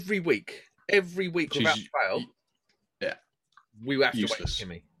every week without fail. Yeah, we have to wait for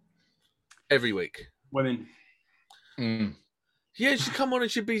Kimmy. Every week. Women. Yeah, she'd come on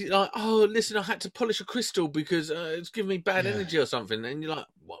and she'd be like, "Oh, listen, I had to polish a crystal because it's giving me bad energy or something." And you're like,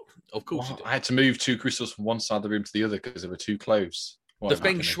 "Well, of course you did." I had to move 2 crystals from one side of the room to the other because they were too close. The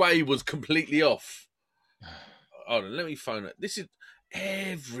feng shui was completely off. Hold on, let me phone it. This is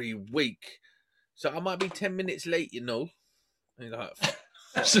every week. So I might be 10 minutes late, you know. And you're like,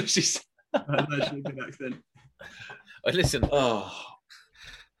 so she's... That's actually a good accent. Listen. Oh.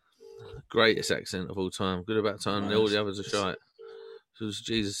 Greatest accent of all time. Good about time. All the others are shite. So it was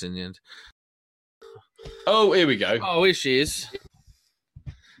Jesus in the end. Oh, here we go. Oh, here she is.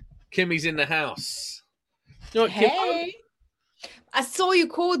 Kimmy's in the house. You know what, Hey. I saw you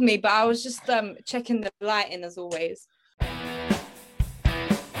called me, but I was just checking the lighting as always.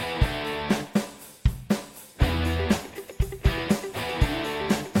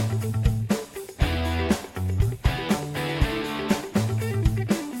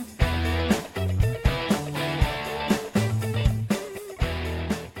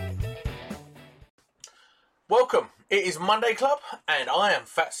 Welcome. It is Monday Club, and I am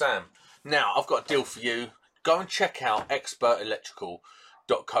Fat Sam. Now, I've got a deal for you. Go and check out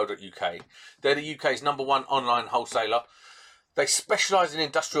expertelectrical.co.uk. They're the UK's #1 online wholesaler. They specialise in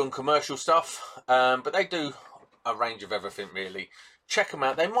industrial and commercial stuff, but they do a range of everything, really. Check them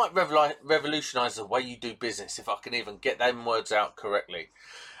out. They might revolutionise the way you do business, if I can even get them words out correctly.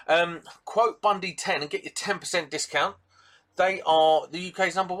 Quote Bundy10 and get your 10% discount. They are the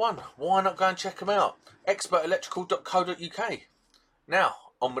UK's #1. Why not go and check them out? expertelectrical.co.uk. Now,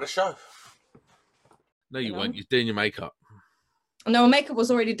 on with the show. No, you weren't. You're doing your makeup. No, my makeup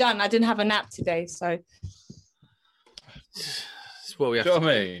was already done. I didn't have a nap today, so. That's what we have do you know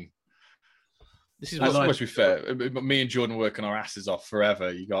what I mean? This is what's supposed to be fair. Me and Jordan working our asses off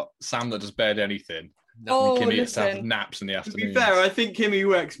forever. You got Sam that does barely anything. Oh, Kimmy gets to have naps in the To afternoon. be fair, I think Kimmy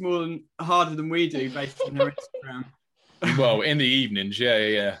works harder than we do based on her Instagram. Well, in the evenings,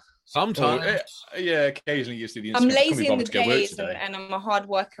 yeah. Sometimes. Yeah, occasionally you see the Instagram. I'm lazy in the days and I'm a hard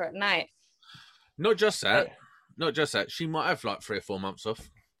worker at night. Not just that. She might have like 3 or 4 months off.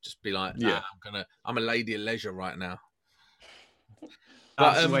 Just be like, I'm a lady of leisure right now.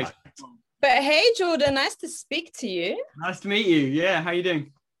 But hey, Jordan, nice to speak to you. Nice to meet you. Yeah, how you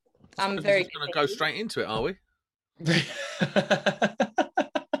doing? I'm very good. We're going to go straight into it, are we?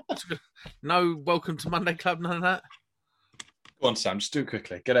 No, welcome to Monday Club, none of that. Go on, Sam, just do it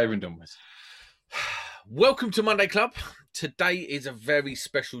quickly. Get over and done with. Welcome to Monday Club. Today is a very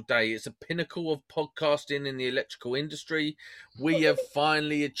special day. It's a pinnacle of podcasting in the electrical industry. We have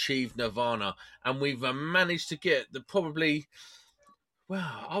finally achieved Nirvana, and we've managed to get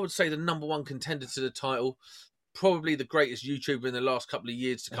I would say the #1 contender to the title, probably the greatest YouTuber in the last couple of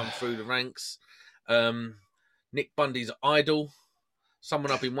years to come through the ranks. Nick Bundy's idol,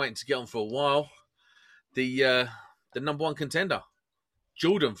 someone I've been waiting to get on for a while. The #1 contender,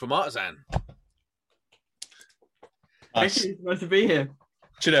 Jordan from Artisan. Nice. Nice to be here.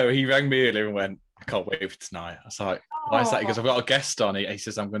 Do you know, he rang me earlier and went, I can't wait for tonight. I was like, why is that? He goes, I've got a guest on. He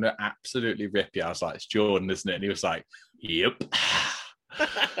says, I'm going to absolutely rip you. I was like, it's Jordan, isn't it? And he was like, yep.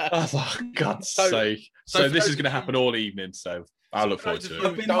 I was like, oh, God's sake. So this is going to happen all evening, so I'll look forward to it.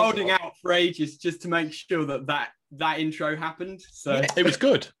 I've been holding out for ages just to make sure that intro happened. So yeah, it was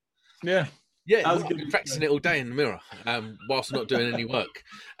good. Yeah. Yeah, I've been practicing it all day in the mirror whilst not doing any work.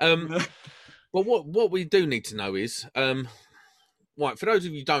 But what we do need to know is, right, for those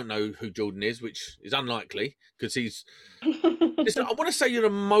of you who don't know who Jordan is, which is unlikely, because he's... Listen, I want to say you're the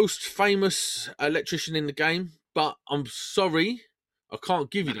most famous electrician in the game, but I'm sorry, I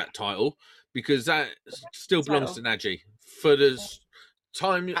can't give you that title, because that still belongs to Naji. For the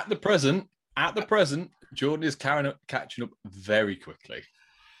time... At the present, Jordan is catching up very quickly.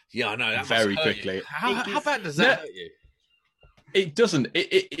 Yeah, I know. That very quickly. How bad does that hurt you? It doesn't.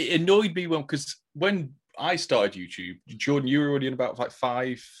 It annoyed me because when I started YouTube, Jordan, you were already in about like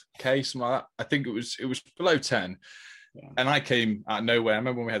 5K, something like that. I think it was below 10. Yeah. And I came out of nowhere. I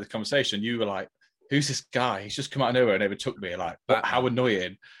remember when we had the conversation, you were like, who's this guy? He's just come out of nowhere and overtook me. Like, how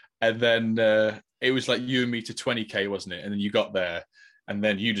annoying. And then it was like you and me to 20K, wasn't it? And then you got there. And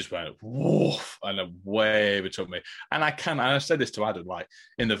then you just went, woof, and way overtook me. And I said this to Adam, like,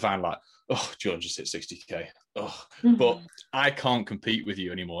 in the van, like, oh, Jordan just hit 60K. Oh, but I can't compete with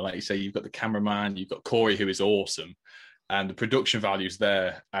you anymore. Like you say, you've got the cameraman, you've got Corey, who is awesome, and the production value's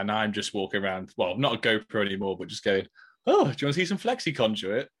there. And I'm just walking around, well, not a GoPro anymore, but just going, oh, do you want to see some Flexi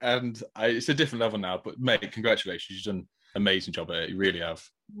Conduit? And it's a different level now. But mate, congratulations, you've done an amazing job at it. You really have.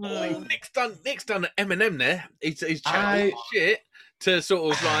 Nick's done Eminem there. He's chatting shit to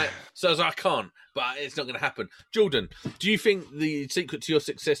sort of like, so I can't, but it's not going to happen. Jordan, do you think the secret to your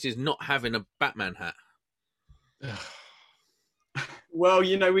success is not having a Batman hat? Well,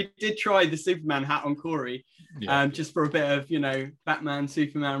 we did try the Superman hat on Corey, just for a bit of, Batman,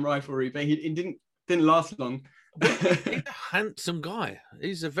 Superman rivalry, but it didn't last long. He's a handsome guy.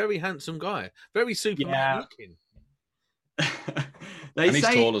 He's a very handsome guy. Very Superman looking. And he's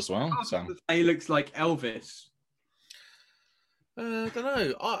tall as well. Sam. He looks like Elvis. I don't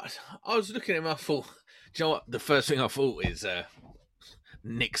know. I was looking at him. I thought, do you know what? The first thing I thought is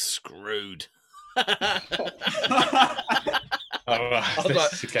Nick's screwed. I was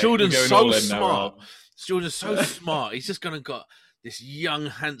like, Jordan's so smart. Jordan's so smart. He's just got this young,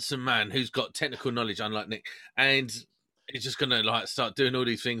 handsome man who's got technical knowledge, unlike Nick, and he's just gonna like start doing all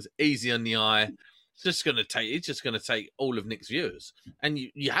these things easy on the eye. It's just gonna take all of Nick's viewers, and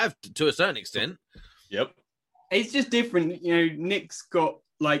you have to a certain extent. Yep. It's just different, Nick's got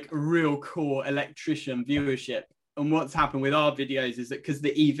like a real core electrician viewership, and what's happened with our videos is that because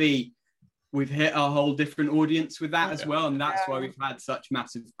the EV, we've hit a whole different audience with that as well, and that's why we've had such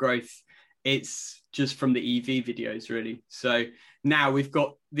massive growth. It's just from the EV videos, really. So now we've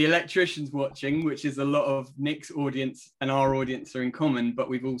got the electricians watching, which is a lot of Nick's audience and our audience are in common, but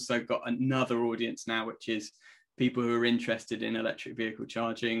we've also got another audience now, which is people who are interested in electric vehicle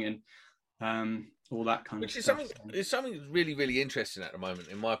charging and all that kind of stuff. It's something that's really, really interesting at the moment,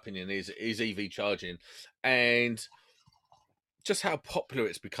 in my opinion, is EV charging and just how popular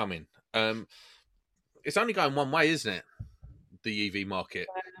it's becoming. It's only going one way, isn't it? The EV market.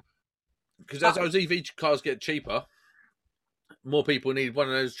 Because as those EV cars get cheaper, more people need one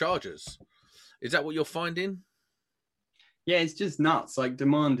of those chargers. Is that what you're finding? Yeah, it's just nuts. Like,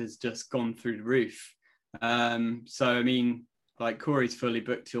 demand has just gone through the roof. So, I mean, like, Corey's fully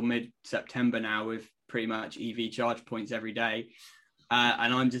booked till mid-September now with pretty much EV charge points every day.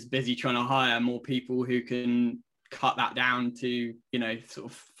 And I'm just busy trying to hire more people who can cut that down to, sort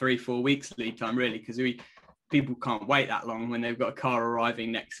of 3-4 weeks lead time, really, because people can't wait that long when they've got a car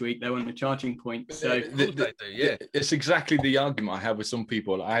arriving next week. They want a charging point. So it's exactly the argument I have with some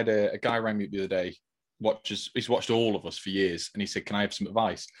people. I had a guy rang me the other day. He's watched all of us for years, and he said, "Can I have some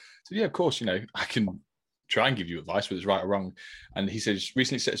advice?" So yeah, of course. I can try and give you advice, whether it's right or wrong. And he said, he's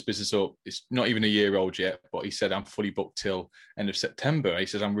recently set his business up. It's not even a year old yet, but he said, "I'm fully booked till end of September." He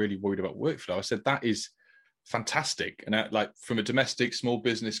says, "I'm really worried about workflow." I said, "That is fantastic." And like from a domestic small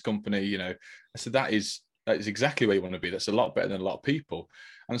business company, I said, that is exactly where you want to be. That's a lot better than a lot of people.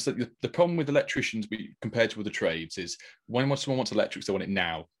 And so the problem with electricians compared to other trades is when someone wants electrics, they want it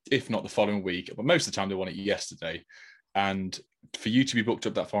now, if not the following week. But most of the time they want it yesterday. And for you to be booked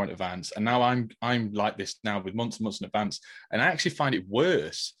up that far in advance, and now I'm like this now with months and months in advance, and I actually find it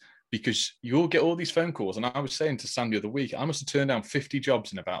worse because you'll get all these phone calls. And I was saying to Sam the other week, I must have turned down 50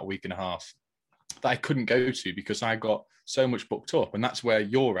 jobs in about a week and a half that I couldn't go to because I got so much booked up. And that's where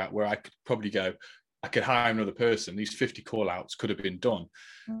you're at, where I could probably go, I could hire another person. These 50 call outs could have been done.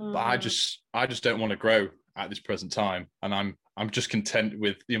 But I just don't want to grow at this present time. And I'm just content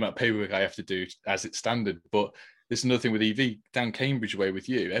with the amount of paperwork I have to do as it's standard. But there's another thing with EV down Cambridge way with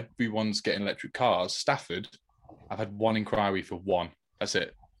you. Everyone's getting electric cars. Stafford, I've had one inquiry for one. That's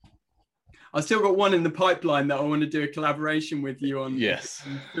it. I've still got one in the pipeline that I want to do a collaboration with you on. Yes.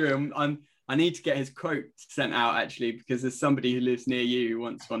 I need to get his quote sent out, actually, because there's somebody who lives near you who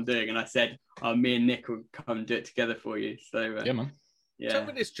wants one doing. And I said, me and Nick will come and do it together for you. So, yeah, man. Yeah. Tell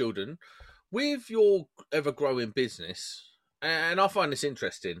me this, Jordan. With your ever-growing business, and I find this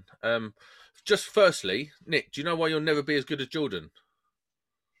interesting, just firstly, Nick, do you know why you'll never be as good as Jordan?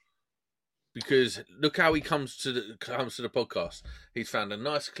 Because look how he comes to the podcast. He's found a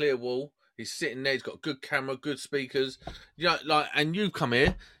nice clear wall. He's sitting there. He's got a good camera, good speakers. And you come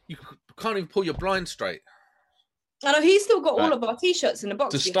here, you can't even pull your blind straight. I know he's still got all of our t-shirts in the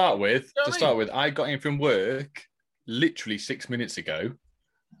box. To start with, I got in from work literally 6 minutes ago,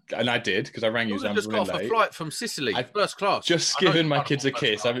 and I did because I rang you. I just got off a flight from Sicily, first class. Just given my kids a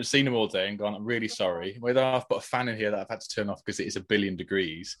kiss. I haven't seen them all day and gone, I'm really sorry. Whether I've got a fan in here that I've had to turn off because it is 1 billion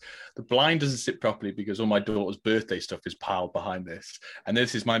degrees. The blind doesn't sit properly because all my daughter's birthday stuff is piled behind this. And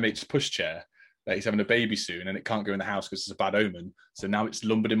this is my mate's pushchair that he's having a baby soon and it can't go in the house because it's a bad omen. So now it's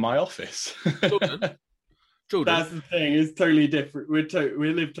lumbered in my office. Jordan. That's the thing. It's totally different. We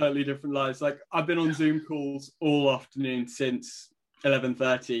live totally different lives. Like, I've been on Zoom calls all afternoon since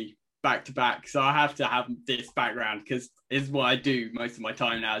 11:30 back to back. So I have to have this background because it's what I do most of my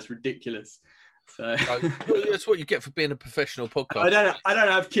time now. It's ridiculous. So that's what you get for being a professional podcaster. I don't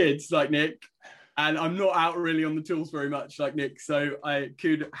have kids like Nick, and I'm not out really on the tools very much like Nick. So I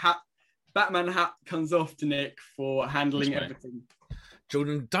could Batman hat comes off to Nick for handling everything.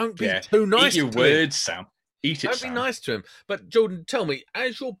 Jordan, don't be too nice Eat your to words, Sam. Eat it, Don't Sam. be nice to him. But Jordan, tell me,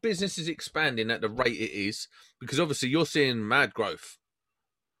 as your business is expanding at the rate it is, because obviously you're seeing mad growth,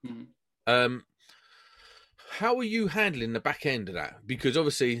 how are you handling the back end of that? Because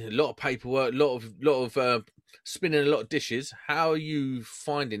obviously a lot of paperwork, a lot of spinning a lot of dishes. How are you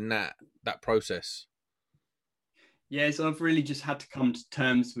finding that process? Yeah, so I've really just had to come to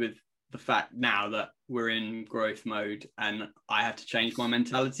terms with the fact now that we're in growth mode, and I have to change my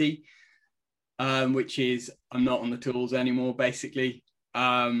mentality, which is I'm not on the tools anymore. Basically,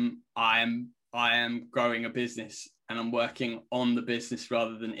 I am growing a business, and I'm working on the business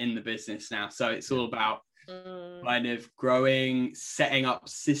rather than in the business now. So it's all about kind of growing, setting up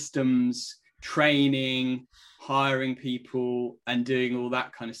systems, training, hiring people, and doing all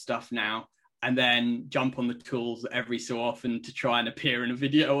that kind of stuff now. And then jump on the tools every so often to try and appear in a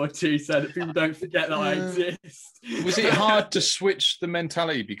video or two so that people don't forget that I exist. Was it hard to switch the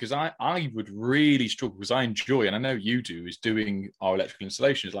mentality? Because I would really struggle, because I enjoy, and I know you do, is doing our electrical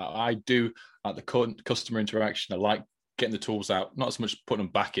installations. Like I do at the customer interaction. I like getting the tools out, not so much putting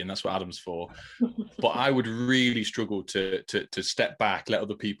them back in. That's what Adam's for. But I would really struggle to step back, let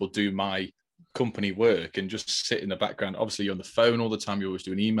other people do my company work and just sit in the background. Obviously you're on the phone all the time, you're always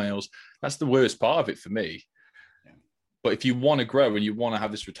doing emails. That's the worst part of it for me. But if you want to grow and you want to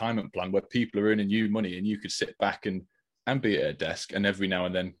have this retirement plan where people are earning you money and you could sit back and be at a desk and every now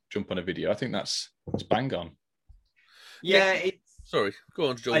and then jump on a video, I think it's bang on. Yeah, sorry, go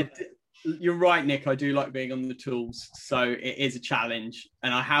on, Jordan. You're right, Nick. I do like being on the tools, so it is a challenge,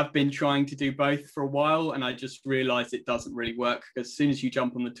 and I have been trying to do both for a while, and I just realized it doesn't really work, because as soon as you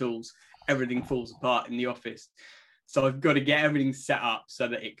jump on the tools, everything falls apart in the office. So I've got to get everything set up so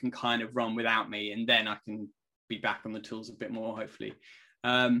that it can kind of run without me, and then I can be back on the tools a bit more, hopefully.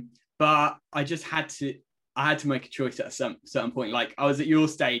 But I just had to make a choice at a certain point. Like I was at your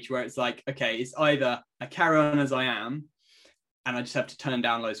stage where it's like, okay, it's either I carry on as I am and I just have to turn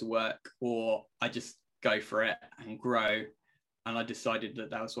down loads of work, or I just go for it and grow. And I decided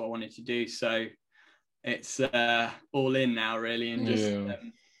that was what I wanted to do. So it's all in now, really, and just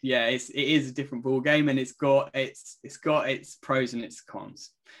it is a different ball game, and it's got its pros and its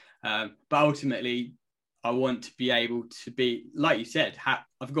cons. But ultimately, I want to be able to be, like you said,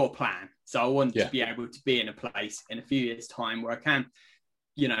 I've got a plan. So I want to be able to be in a place in a few years' time where I can,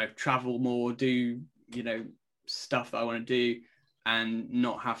 travel more, do, stuff that I want to do, and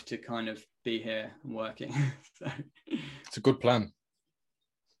not have to kind of be here and working. So it's a good plan.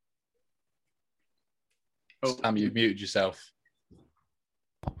 Sam, you've muted yourself.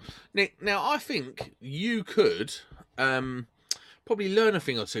 Nick, now I think you could probably learn a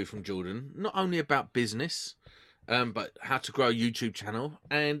thing or two from Jordan, not only about business, but how to grow a YouTube channel,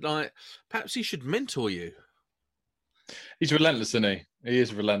 and perhaps he should mentor you. He's relentless, isn't he? He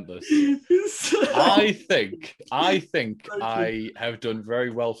is relentless. I think I have done very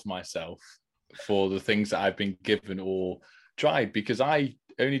well for myself for the things that I've been given or tried, because I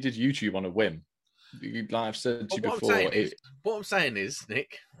only did YouTube on a whim. Like I've said to you before. What I'm saying is,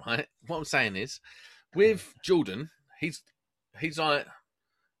 Nick, right? What I'm saying is, with Jordan, he's like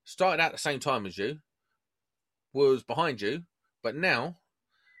started out the same time as you, was behind you, but now,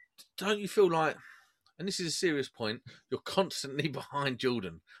 don't you feel like, and this is a serious point, you're constantly behind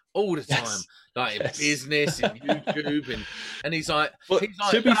Jordan all the time, like in business, in YouTube, and he's like,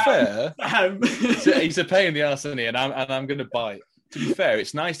 to be fair, he's a pain in the arse, isn't he? And I'm going to bite. To be fair,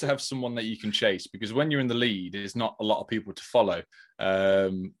 it's nice to have someone that you can chase, because when you're in the lead, there's not a lot of people to follow.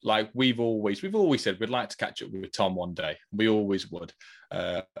 Like we've always said, we'd like to catch up with Tom one day. We always would.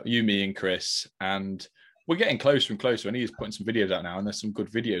 You, me, and Chris, and we're getting closer and closer. And he's putting some videos out now, and there's some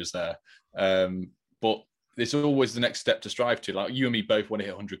good videos there. But it's always the next step to strive to. Like you and me both want to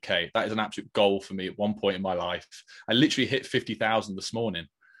hit 100K. That is an absolute goal for me at one point in my life. I literally hit 50,000 this morning.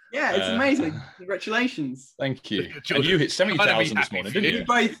 Yeah, it's amazing. Congratulations. Thank you. And you hit 70,000 this morning, didn't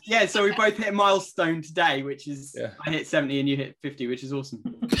you? So we both hit a milestone today, which is I hit 70 and you hit 50, which is awesome.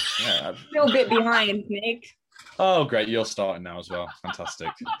 Yeah, a little bit behind, Nick. Oh, great. You're starting now as well.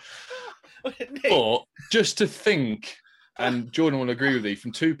 Fantastic. But just to think, and Jordan will agree with you,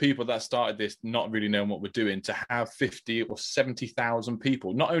 from two people that started this not really knowing what we're doing, to have 50 or 70,000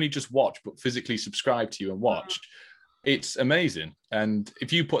 people not only just watch, but physically subscribe to you and watch. It's amazing. And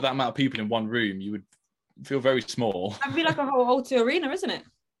if you put that amount of people in one room, you would feel very small. That'd be like a whole O2 arena, isn't it?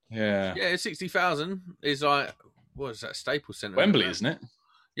 Yeah. Yeah, 60,000 is like, what is that, Staples Centre? Wembley, isn't it?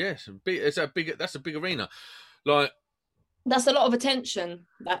 Yes, that's a big arena. Like, that's a lot of attention.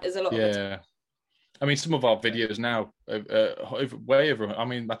 That is a lot of attention. Yeah. I mean, some of our videos now, way over, I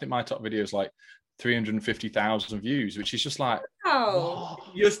mean, I think my top video is like 350,000 views, which is just like, Oh,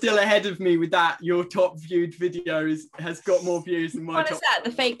 what? You're still ahead of me with that. Your top viewed video has got more views than my what top. is that?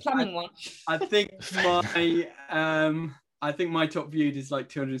 The fake plumbing one? I think my top viewed is like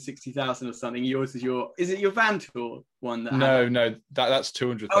 260,000 or something. Yours is your van tour one? No, that's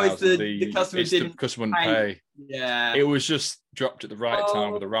 200,000. Oh, it's the customer didn't pay. Yeah, It was just dropped at the right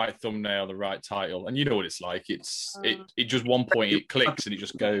time with the right thumbnail, the right title, and you know what it's like. It just one point it clicks and it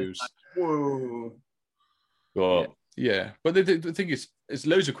just goes. Whoa. But yeah, but the thing is, there's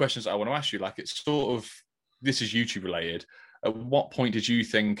loads of questions I want to ask you. Like, it's sort of, this is YouTube related. At what point did you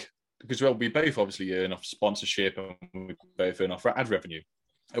think? Because we both obviously earn off sponsorship and we both earn off ad revenue.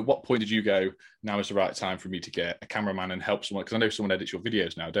 At what point did you go, now is the right time for me to get a cameraman and help someone? Because I know someone edits your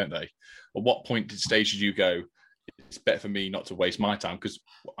videos now, don't they? At what stage did you go, it's better for me not to waste my time? Because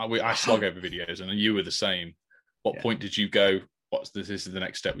I slog over videos and you were the same. What point did you go, this is the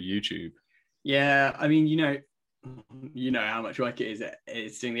next step with YouTube? Yeah, I mean, you know how much work it is.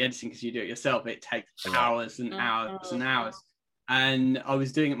 It's doing the editing because you do it yourself. It takes hours and hours and hours. And I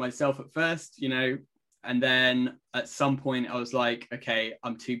was doing it myself at first, and then at some point I was like, okay,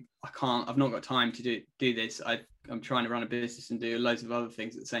 I've not got time to do this. I'm trying to run a business and do loads of other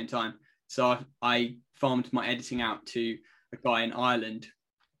things at the same time. So I farmed my editing out to a guy in Ireland,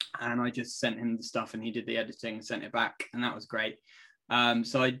 and I just sent him the stuff and he did the editing and sent it back, and that was great.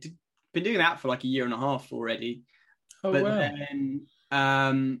 So I'd been doing that for like a year and a half already. Oh, but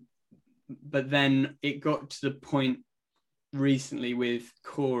wow. But then it got to the point recently with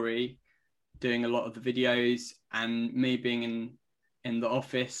Corey doing a lot of the videos and me being in the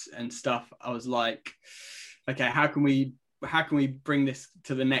office and stuff. I was like, okay, how can we bring this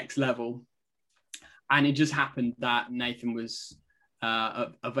to the next level? And it just happened that Nathan was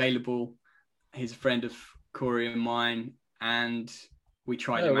available. He's a friend of Corey and mine, and we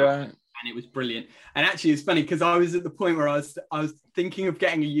tried him out, and it was brilliant. And actually, it's funny because I was at the point where I was thinking of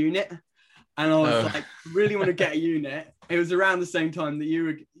getting a unit, and I was like, really want to get a unit. It was around the same time that you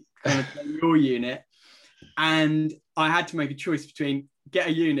were going to play your unit, and I had to make a choice between get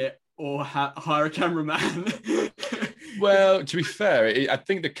a unit or hire a cameraman. Well, to be fair, I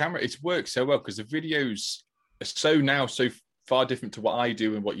think the camera, it's worked so well because the videos are so far different to what I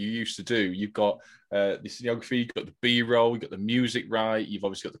do and what you used to do. You've got the cinematography, you've got the B-roll, you've got the music right, you've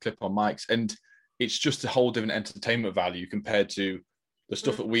obviously got the clip-on mics, and it's just a whole different entertainment value compared to the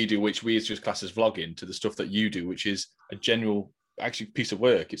stuff that we do, which we just class as vlogging, to the stuff that you do, which is a general, actually, piece of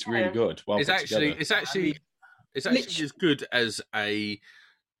work. It's really good. It's actually as good as a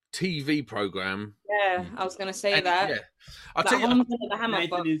TV program. Yeah, I was going to say that. Yeah, I'll tell you,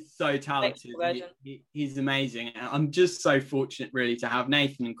 Nathan is so talented. He's amazing. I'm just so fortunate, really, to have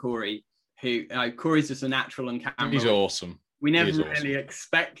Nathan and Corey. Who Corey's just a natural on camera. He's awesome. We never really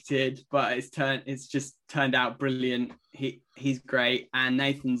expected, but it's just turned out brilliant. He's great, and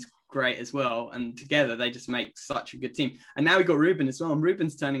Nathan's great as well. And together, they just make such a good team. And now we've got Ruben as well. And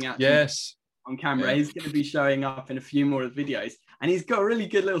Ruben's turning out on camera. Yeah. He's going to be showing up in a few more of the videos, and he's got a really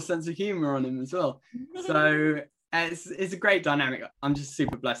good little sense of humor on him as well. So it's a great dynamic. I'm just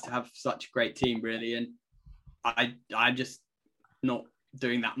super blessed to have such a great team, really. And I'm just not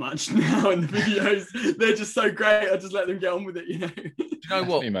doing that much now in the videos. They're just so great. I just let them get on with it, Do you know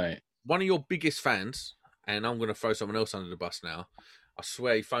what, mate? One of your biggest fans, and I'm going to throw someone else under the bus now. I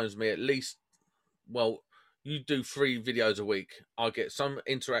swear he phones me at least. Well, you do 3 videos a week. I get some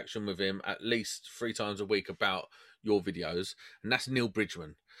interaction with him at least 3 times a week about your videos, and that's Neil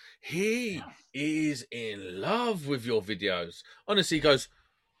Bridgman. He is in love with your videos. Honestly, he goes,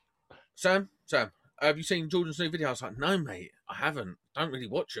 Sam, have you seen Jordan's new video? I was like, no, mate, I haven't. Don't really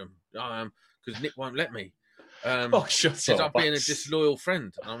watch them because Nick won't let me. Shut up. I'm being a disloyal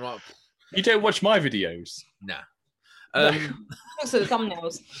friend. And I'm like, you don't watch my videos? Nah. Also the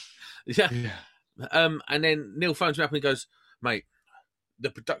thumbnails. Yeah. And then Neil phones me up and he goes, mate, the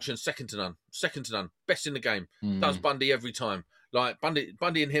production's second to none, best in the game. Does Bundy every time. Like Bundy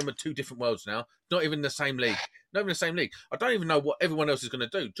and him are 2 different worlds now. Not even in the same league. I don't even know what everyone else is going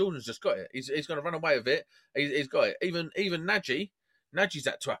to do. Jordan's just got it. He's going to run away with it. He's got it. Even Naji's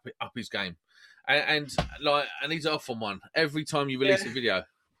had to up his game, and he's off on one every time you release a video.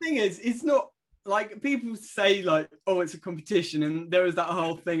 Thing is, it's not like people say like, oh, it's a competition, and there was that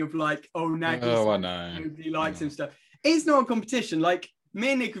whole thing of like, oh, Naji's I know. Nobody likes him stuff. It's not a competition. Like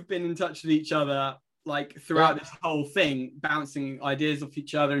me and Nick have been in touch with each other like throughout this whole thing, bouncing ideas off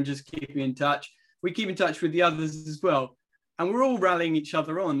each other and just keeping in touch. We keep in touch with the others as well, and we're all rallying each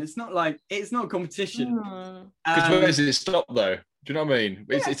other on. It's not a competition. Because where does it stop though? Do you know what I mean?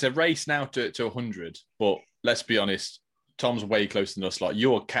 It's a race now to 100. But let's be honest, Tom's way closer than us. Like,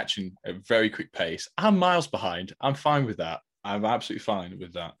 you're catching a very quick pace. I'm miles behind. I'm fine with that. I'm absolutely fine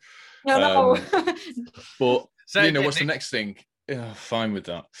with that. No. But Say you know, again, what's the Nick. next thing? Yeah, fine with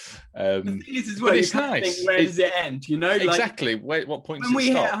that. The thing is, as but well, it's you kind of nice. think, where does it end? You know, like, Exactly. Wait, what point when does we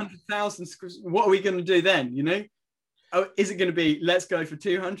it hit stop? 100,000, what are we going to do then? You know, oh, is it going to be let's go for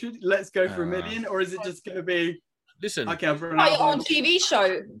 200, let's go for a million, or is it just going to be Listen, okay? I've run Like out your of own TV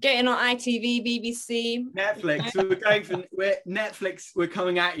show, getting on ITV, BBC. Netflix. We're going for Netflix. We're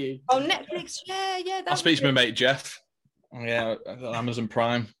coming at you. Oh, Netflix. Yeah. I'll speak to my mate Jeff. Yeah, Amazon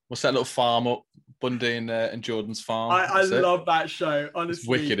Prime. What's that little farm up? Bundy and Jordan's farm. I That's it. love that show. Honestly, It's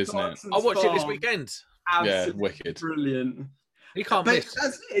wicked, isn't it? Dodson's I'll watch it this Farm, weekend. Absolutely wicked. brilliant. You can't But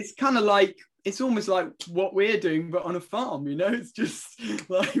miss. it's kind of like, it's almost like what we're doing, but on a farm. You know, it's just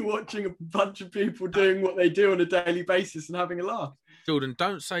like watching a bunch of people doing what they do on a daily basis and having a laugh. Jordan,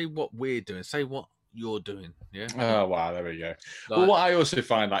 don't say what we're doing. Say what you're doing. Yeah. Oh wow, there we go. Like, Well, what I also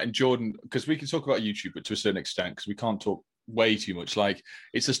find that in Jordan, because we can talk about YouTube, but to a certain extent, because we can't talk way too much. Like,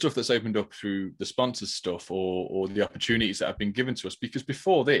 it's the stuff that's opened up through the sponsors stuff or the opportunities that have been given to us. Because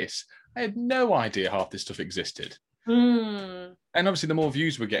before this, I had no idea half this stuff existed. Mm. And obviously, the more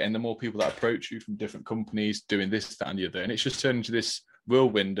views we're getting, the more people that approach you from different companies doing this, that, and the other. And it's just turned into this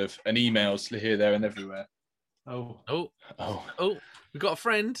whirlwind of an emails here, there, and everywhere. Oh, we got a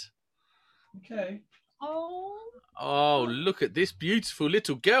friend. Okay. Oh. Oh, look at this beautiful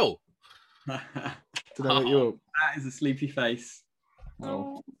little girl. That don't know what you're. is a sleepy face.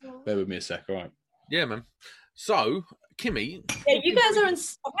 Oh, bear with me a sec, all right. Yeah, man. So, Kimmy. Yeah, you guys are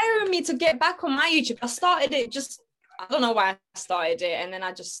inspiring me to get back on my YouTube. I started it I don't know why I started it, and then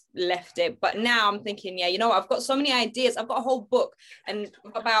I just left it. But now I'm thinking, yeah, you know, I've got so many ideas. I've got a whole book and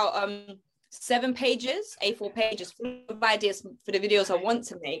about 7 pages, A4 pages full of ideas for the videos I want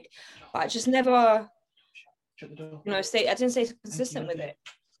to make. But I just never, I didn't stay consistent with it.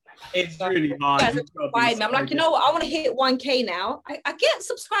 It's really hard. I'm like, you know what? I want to hit 1K now. I get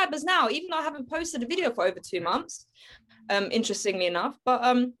subscribers now, even though I haven't posted a video for over 2 months. Interestingly enough, but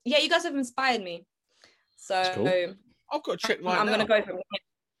yeah, you guys have inspired me. So cool. I've got to check right now. I'm gonna go from here.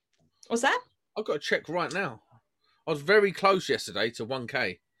 What's that? I've got to check right now. I was very close yesterday to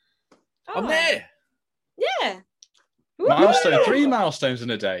 1K. Oh. I'm there. Yeah. Milestone, Woo! 3 milestones in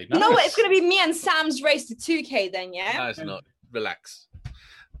a day. You know what? Nice. It's gonna be me and Sam's race to 2K then, yeah? No, it's not. Relax.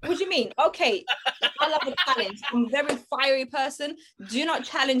 What do you mean? Okay, I love a challenge. I'm a very fiery person. Do not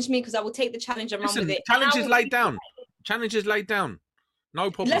challenge me because I will take the challenge and run Listen, with it. challenge How is will laid you- down. Challenge is laid down. No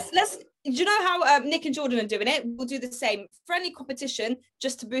problem. Let's. Do you know how Nick and Jordan are doing it? We'll do the same. Friendly competition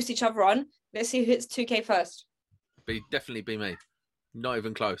just to boost each other on. Let's see who hits 2K first. Definitely be me. Not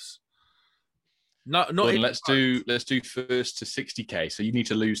even close. No, not Gordon, even let's do first to 60k. So you need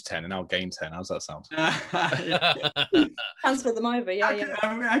to lose 10 and I'll gain 10. How's that sound? Transfer them over. Yeah, yeah.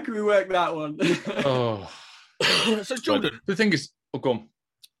 How can we work that one? Oh, So Jordan, the thing is, go on.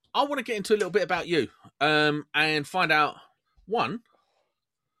 I want to get into a little bit about you, and find out one.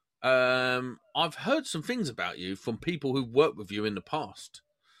 I've heard some things about you from people who worked with you in the past.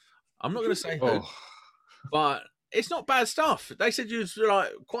 I'm not going to say who, Oh, but it's not bad stuff. They said you was like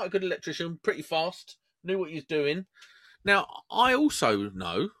quite a good electrician, pretty fast, knew what you was doing. Now, I also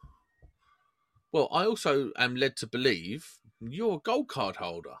know. Well, I also am led to believe you're a gold card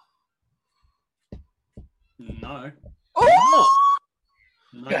holder. No. What?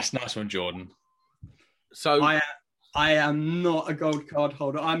 No. that's nice one, Jordan. So I am not a gold card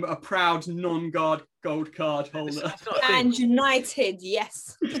holder. I'm a proud non-guard gold card holder. that's not a thing. And United,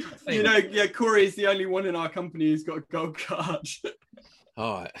 yes. You know, yeah, Corey is the only one in our company who's got a gold card.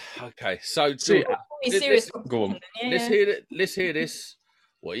 All right. Okay. So See, Be This- serious. go on. competition, yeah. let's hear this.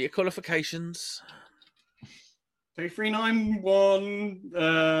 What are your qualifications? 2391,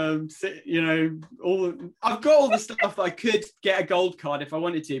 you know, I've got all the stuff I could get a gold card if I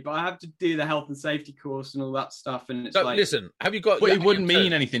wanted to, but I have to do the health and safety course and all that stuff. And it's So like, listen, have you got? But your it wouldn't AM2?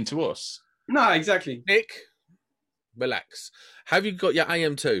 mean anything to us. no, exactly. Nick, relax. Have you got your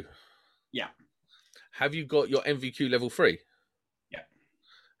AM2? Yeah. Have you got your MVQ level 3? Yeah.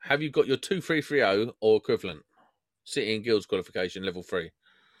 Have you got your 2330 or equivalent? City and Guilds qualification level 3?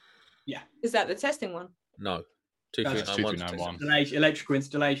 Is that the testing one? No. That's 2391. 2391. Electrical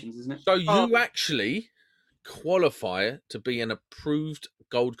installations, isn't it? So you actually qualify to be an approved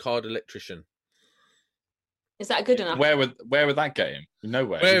gold card electrician. Is that good enough? Where would that get him?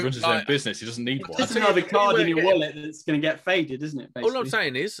 Nowhere. Where- He runs his own like- business. He doesn't need one. Just tell you- another card in where your it- wallet that's going to get faded, isn't it? Basically? All I'm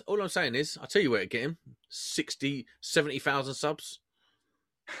saying is, I'll tell you where to get him. 60, 70,000 subs.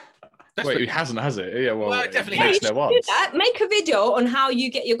 That's Wait, the- he hasn't, has it? Yeah, well, Well, it definitely it Yeah, makes you no should do odds. that. Make a video on how you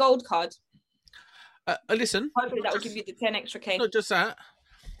get your gold card. Listen. Hopefully that will give you the 10 extra K. Not just that.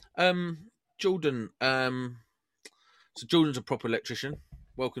 Jordan. So Jordan's a proper electrician.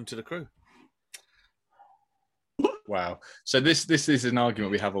 Welcome to the crew. Wow. So this is an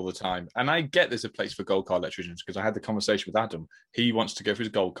argument we have all the time. And I get there's a place for gold card electricians because I had the conversation with Adam. He wants to go for his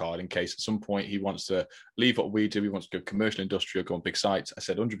gold card in case at some point he wants to leave what we do. He wants to go commercial, industrial, go on big sites. I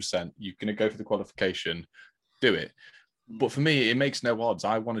said 100%, you're going to go for the qualification, do it. But for me, it makes no odds.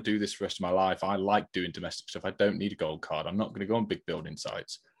 I want to do this for the rest of my life. I like doing domestic stuff. I don't need a gold card. I'm not going to go on big building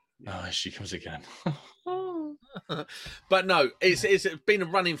sites. Oh, she comes again. But no, it's been a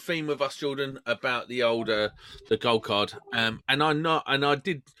running theme with us, Jordan, about the gold card.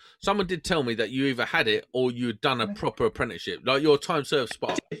 Someone did tell me that you either had it or you had done a proper apprenticeship, like your time served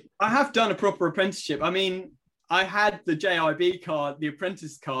Spark. I have done a proper apprenticeship. I mean, I had the JIB card, the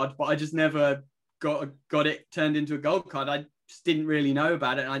apprentice card, but I just never got it turned into a gold card. I just didn't really know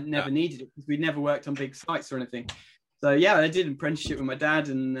about it. I never needed it because we'd never worked on big sites or anything. So yeah, I did an apprenticeship with my dad,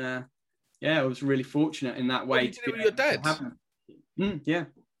 and I was really fortunate in that way. You did it with your dad? Yeah.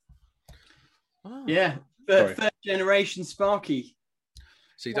 Oh. Yeah. Third generation Sparky.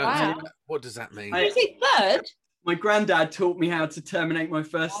 So you don't. Wow. What does that mean? Is it third? My granddad taught me how to terminate my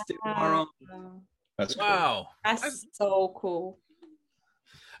first stick wire arm. That's cool. Wow. That's so cool.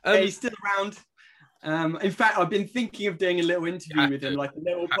 Yeah, he's still around. In fact, I've been thinking of doing a little interview with him, like a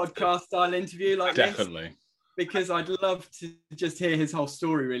little podcast style interview, like Definitely. this, because I'd love to just hear his whole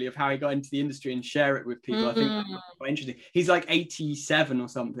story, really, of how he got into the industry and share it with people. I think that's quite interesting. He's like 87 or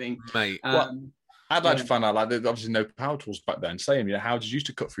something, mate. I'd like to find out, like, there's obviously no power tools back then. Saying, how did you used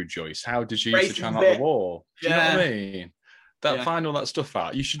to cut through joists? How did you used to channel out the wall? Do you know what I mean? Find all that stuff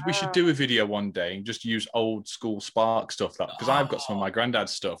out. We should do a video one day and just use old school Spark stuff, because I've got some of my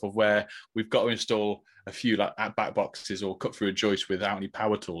granddad's stuff of where we've got to install a few like back boxes or cut through a joist without any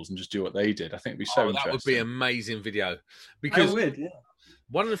power tools and just do what they did. I think it'd be so interesting. That would be an amazing video, because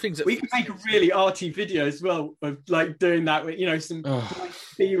one of the things that we can make a really arty video as well of like doing that with some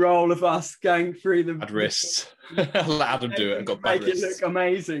B-roll of us going through the bad wrists. Let Adam do it. I've got bad wrists. Make it look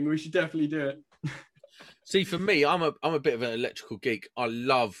amazing. We should definitely do it. See, for me, I'm a bit of an electrical geek. I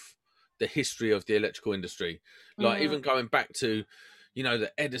love the history of the electrical industry, like even going back to,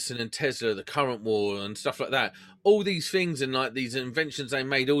 the Edison and Tesla, the current war and stuff like that. All these things and like these inventions they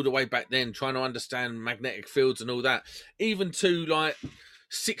made all the way back then, trying to understand magnetic fields and all that, even to like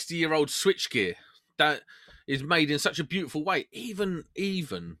 60-year-old switchgear that is made in such a beautiful way. Even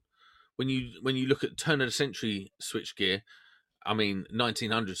when you look at turn of the century switchgear,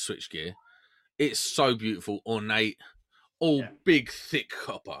 1900 switchgear. It's so beautiful, ornate, all big, thick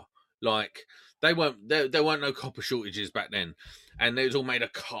copper. Like there weren't no copper shortages back then, and it was all made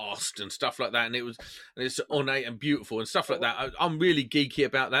of cast and stuff like that. And it's ornate and beautiful and stuff like that. I'm really geeky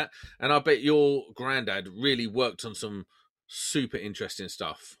about that, and I bet your granddad really worked on some super interesting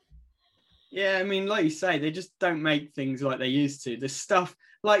stuff. Yeah, like you say, they just don't make things like they used to. The stuff.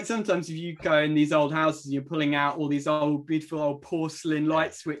 Like sometimes if you go in these old houses and you're pulling out all these old, beautiful old porcelain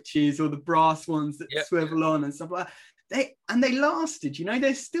light switches or the brass ones that swivel on and stuff like that, they lasted,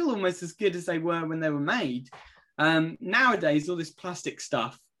 they're still almost as good as they were when they were made. Nowadays, all this plastic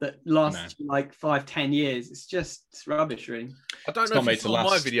stuff that lasts like 5-10 years, it's rubbish, really. I don't know if you saw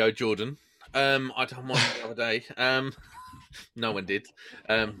my video, Jordan. I done one the other day. No one did.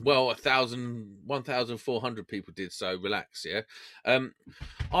 1,400 people did, so relax, yeah.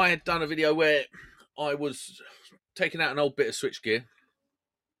 I had done a video where I was taking out an old bit of switchgear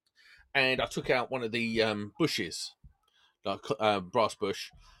and I took out one of the bushes, like brass bush.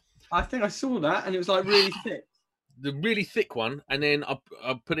 I think I saw that and it was like really thick. The really thick one, and then I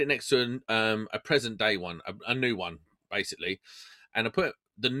put it next to a present day one, a new one, basically. And I put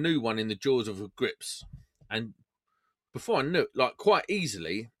the new one in the jaws of the grips, and before I knew it, like quite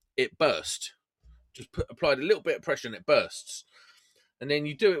easily, it burst. Just applied a little bit of pressure and it bursts. And then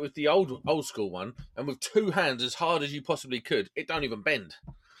you do it with the old school one, and with two hands as hard as you possibly could, it don't even bend.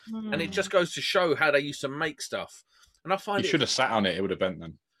 And it just goes to show how they used to make stuff. And I find you should have sat on it; it would have bent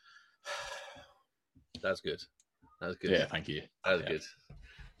then. That's good. Yeah, thank you. That was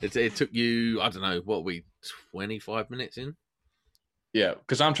good. It took you, I don't know, 25 minutes in? Yeah,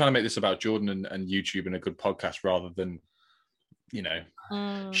 because I'm trying to make this about Jordan and YouTube and a good podcast rather than,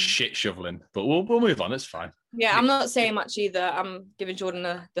 shit shoveling. But we'll move on. It's fine. Yeah, I'm not saying much either. I'm giving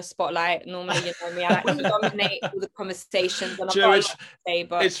Jordan the spotlight. Normally, me, I like to dominate all the conversations. And I've got a lot to say,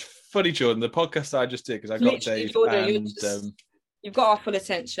 but it's funny, Jordan. The podcast I just did, because I got Dave Jordan, you've got our full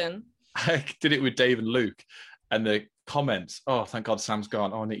attention. I did it with Dave and Luke. And the comments. Oh, thank God Sam's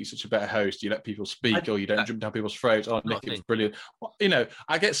gone. Oh, Nick, you're such a better host. You let people speak, or you don't jump down people's throats. Oh, Nick, it was brilliant. Well, you know,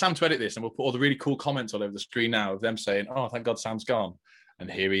 I get Sam to edit this, and we'll put all the really cool comments all over the screen now of them saying, "Oh, thank God Sam's gone," and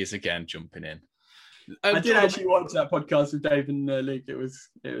here he is again jumping in. I did actually watch that podcast with Dave and Luke. It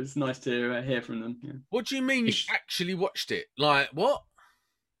was nice to hear from them. Yeah. What do you mean you actually watched it? Like what?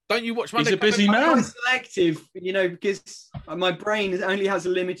 Don't you watch Monday? He's a busy man. I'm selective, you know, because my brain only has a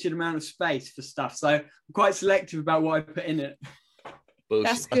limited amount of space for stuff. So I'm quite selective about what I put in it.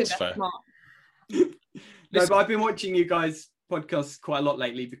 That's good. That's fair. Smart. No, but I've been watching you guys' podcasts quite a lot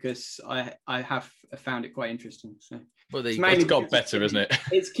lately because I have found it quite interesting. So well, it's got better, isn't it?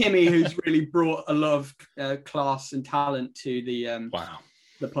 It's Kimmy who's really brought a lot of class and talent to the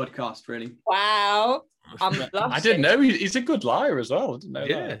the podcast. Really. Wow. I didn't know he's a good liar as well. I didn't know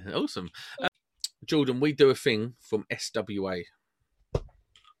that. Awesome. Jordan, we do a thing from SWA.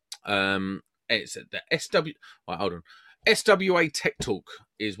 It's the SW. Right, hold on. SWA Tech Talk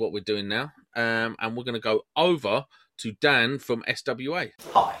is what we're doing now, and we're going to go over to Dan from SWA.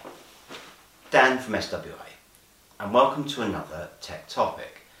 Hi, Dan from SWA, and welcome to another tech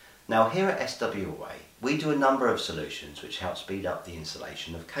topic. Now, here at SWA, we do a number of solutions which help speed up the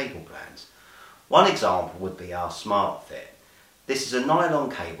installation of cable glands. One example would be our SmartFit. This is a nylon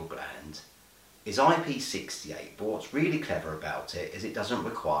cable gland, is IP68, but what's really clever about it is it doesn't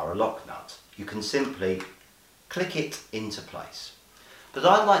require a lock nut. You can simply click it into place. But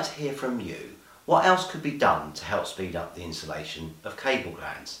I'd like to hear from you, what else could be done to help speed up the installation of cable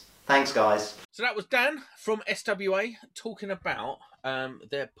glands? Thanks, guys. So that was Dan from SWA talking about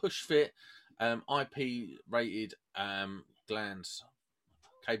their PushFit IP-rated glands,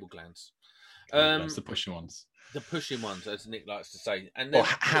 cable glands. That's the pushing ones. The pushing ones, as Nick likes to say. And then,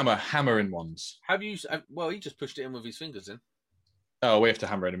 hammering ones. Have you? Well, he just pushed it in with his fingers in. Oh, we have to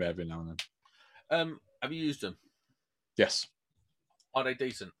hammer them every now and then. Have you used them? Yes. Are they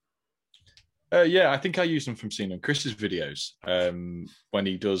decent? Yeah, I think I use them from seeing on Chris's videos when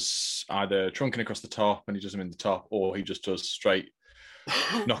he does either trunking across the top and he does them in the top, or he just does straight,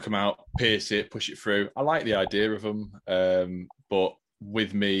 knock them out, pierce it, push it through. I like the idea of them, but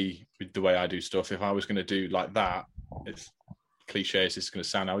with me, with the way I do stuff, if I was going to do like that, it's cliche as it's going to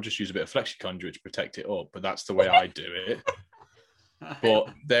sound, I would just use a bit of flexi conduit to protect it up, but that's the way I do it. But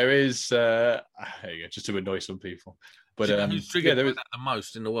there is, there you go, just to annoy some people. But who's triggered there is that the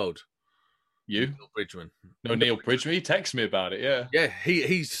most in the world? You? Neil Bridgman. No, Neil Bridgman. He texted me about it, yeah. Yeah,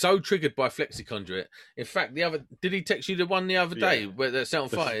 he's so triggered by flexi conduit. In fact, did he text you the one the other day where they're set on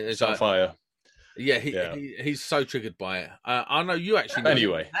fire? It's set on fire. Yeah, he's so triggered by it. I know you actually.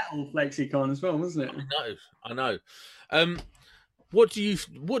 Anyway, that old flexicon as well, wasn't it? I know. What do you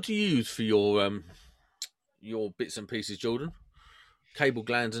use for your bits and pieces, Jordan? Cable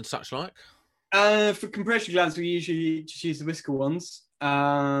glands and such like. For compression glands, we usually just use the whisker ones.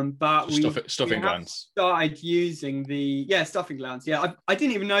 But stuffing glands. Started using the stuffing glands. Yeah, I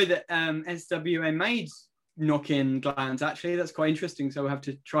didn't even know that SWA made knock-in glands. Actually, that's quite interesting. So we'll have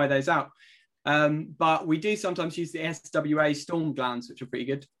to try those out. But we do sometimes use the SWA Storm glands, which are pretty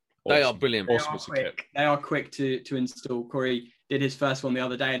good. They are brilliant. They are quick to install. Corey did his first one the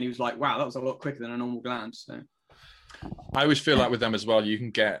other day, and he was like, "Wow, that was a lot quicker than a normal gland." So I always feel like with them as well, you can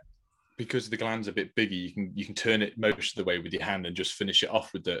get, because the gland's a bit bigger, you can turn it most of the way with your hand and just finish it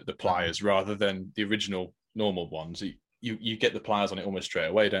off with the pliers rather than the original normal ones. You get the pliers on it almost straight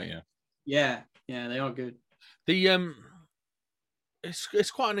away, don't you? Yeah, they are good.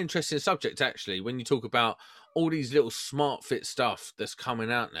 It's quite an interesting subject actually when you talk about all these little smart fit stuff that's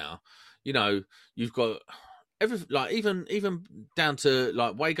coming out now. You know, you've got even down to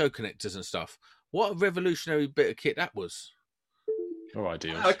like Wago connectors and stuff. What a revolutionary bit of kit that was. Oh,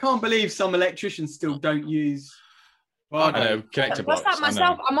 ideal. I can't believe some electricians still don't use. Well, I know connector box. That's like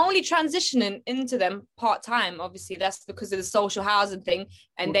myself. I'm only transitioning into them part time. Obviously, that's because of the social housing thing,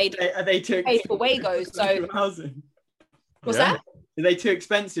 and they pay for Wagos. So what's that? Are they too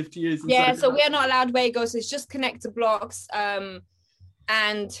expensive to use? Yeah, so we're not allowed Wagos. It's just connector blocks.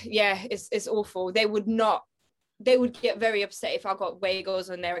 And yeah, it's awful. They would get very upset if I got Wagos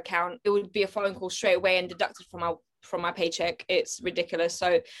on their account. It would be a phone call straight away and deducted from my paycheck. It's ridiculous.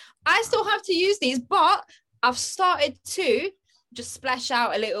 So I still have to use these, but I've started to just splash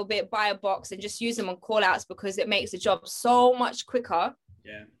out a little bit, buy a box and just use them on call outs because it makes the job so much quicker.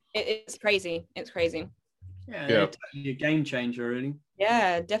 Yeah. It's crazy. It's crazy. Yeah, they're totally a game changer, really.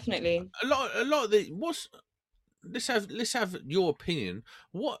 Yeah, definitely. A lot of the let's have your opinion.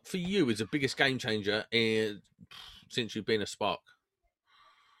 What for you is the biggest game changer since you've been a Spark?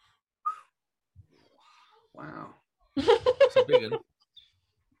 Wow. That's a big one.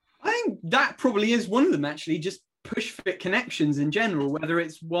 I think that probably is one of them, actually. Just push fit connections in general, whether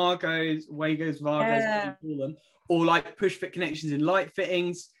it's Wagos, Vargos, whatever you call them, or like push fit connections in light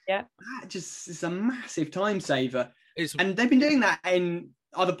fittings. Yeah, that just is a massive time saver. And they've been doing that in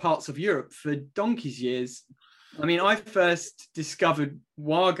other parts of Europe for donkey's years. I mean, I first discovered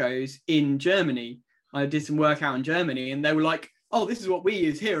Wagos in Germany. I did some work out in Germany, and they were like, "Oh, this is what we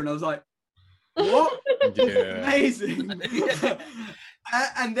use here," and I was like, "What? Amazing!"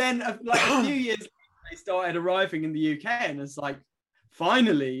 And then, like a few years later, they started arriving in the UK, and it's like,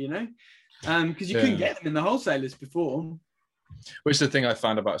 finally, you know, because you couldn't get them in the wholesalers before. Which is the thing I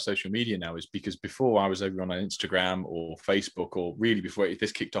found about social media now, is because before I was over on Instagram or Facebook, or really before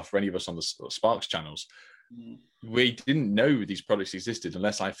this kicked off for any of us on the Sparks channels, we didn't know these products existed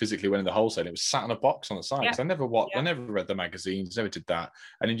unless I physically went in the wholesale. It was sat on a box on the side. Yeah. I never I never read the magazines, never did that.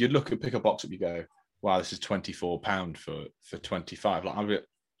 And then you pick a box up, you go, wow, this is £24 for 25. Like,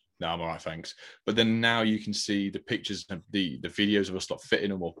 no, I'm all right, thanks. But then now you can see the pictures and the videos of us like fitting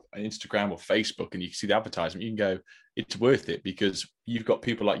them up on Instagram or Facebook, and you can see the advertisement. You can go, it's worth it, because you've got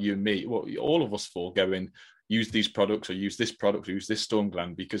people like you and me, well, all of us four, going, use these products or use this product or use this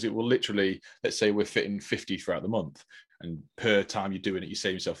Stormgland, because it will literally, let's say we're fitting 50 throughout the month, and per time you're doing it, you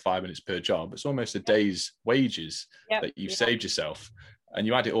save yourself 5 minutes per job. It's almost a day's wages that you've saved yourself. And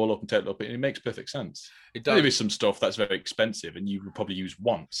you add it all up and total up, and it makes perfect sense. it does. There is some stuff that's very expensive and you would probably use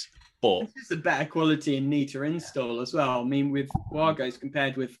once, but It's just a better quality and neater install as well. I mean, with Wagos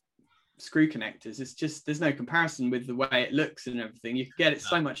compared with screw connectors, it's just, there's no comparison with the way it looks and everything. You can get it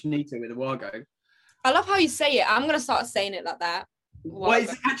so much neater with a Wago. I love how you say it. I'm gonna start saying it like that. Well,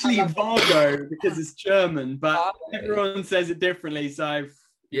 it's actually Vargo because it's German, but everyone says it differently. So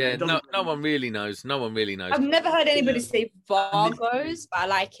Yeah, it doesn't no one really knows. No one really knows. I've never heard anybody say Vargos, but I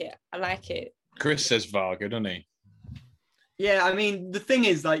like it. I like it. Chris says Vargo, doesn't he? Yeah, I mean, the thing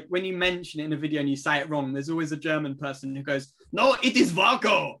is, like, when you mention it in a video and you say it wrong, there's always a German person who goes, "No, it is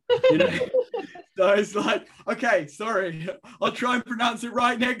Vargo." You know, so it's like, okay, sorry, I'll try and pronounce it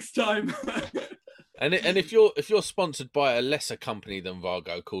right next time. And if you're sponsored by a lesser company than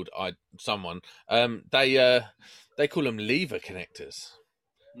Vargo called they call them lever connectors.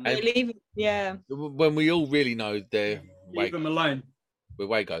 And You leave it, yeah. when we all really know they're Leave them alone. we're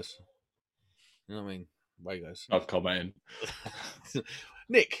Wagos. You know what I mean? Wagos. I've commented.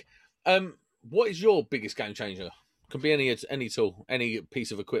 Nick, what is your biggest game changer? Could be any tool, any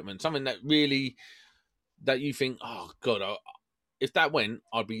piece of equipment, something that really that you think, oh god, if that went,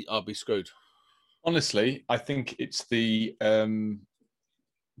 I'd be screwed. Honestly, I think it's the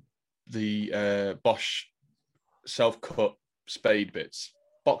Bosch self-cut spade bits.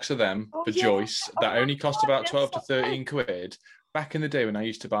 Box of them for Joyce that only cost about 12 to 13 quid. Back in the day when I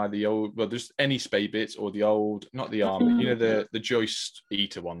used to buy the old, well, there's any spade bits or the old, not the arm, you know, the Joyce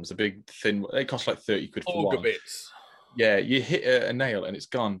eater ones, the big thin, they cost like 30 quid for Auger one. bits. Yeah, you hit a nail and it's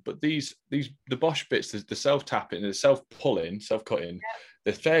gone. But the Bosch bits, the self-tapping, the self-pulling, self-cutting,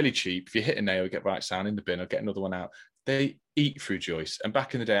 they're fairly cheap. If you hit a nail, you get right sound in the bin, or get another one out. They eat through Joyce. And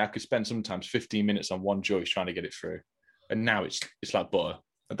back in the day, I could spend sometimes 15 minutes on one Joyce trying to get it through. And now it's like butter.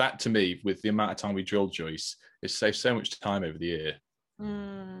 And that, to me, with the amount of time we drilled Joyce, it saves so much time over the year.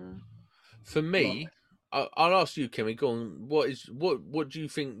 For me, I'll ask you, Kimmy. Go on. What do you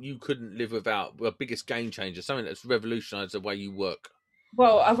think you couldn't live without? The biggest game changer, something that's revolutionised the way you work.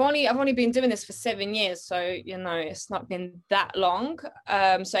 Well, I've only been doing this for 7 years, so you know it's not been that long.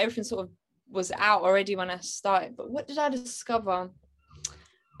 So everything sort of was out already when I started. But what did I discover?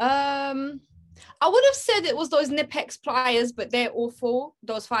 I would have said it was those Nipex pliers, but they're awful.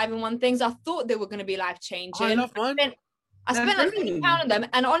 Those 5-in-1 things. I thought they were going to be life changing. I love mine. I spent like £50 on them,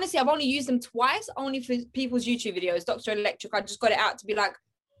 and honestly, I've only used them twice, only for people's YouTube videos. Dr. Electric, I just got it out to be like,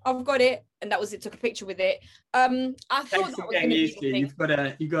 I've got it, and that was it. Took a picture with it. I thought Thanks for getting used to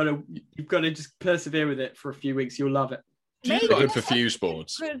it. You've got to just persevere with it for a few weeks. You'll love it. They're good for fuse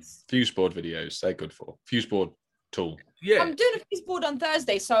boards. Fuse board videos, they're good for fuse board tool. Yeah, I'm doing a fuse board on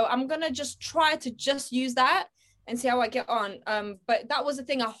Thursday, so I'm gonna just try to just use that and see how I get on. But that was the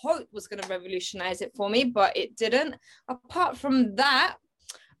thing I hoped was gonna revolutionize it for me, but it didn't. Apart from that,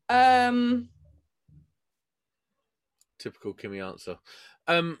 typical Kimmy answer.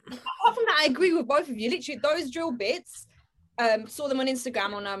 Apart from that, I agree with both of you. Literally, those drill bits. Saw them on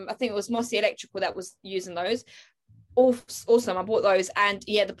Instagram on I think it was Mossy Electrical that was using those. Awesome. I bought those, and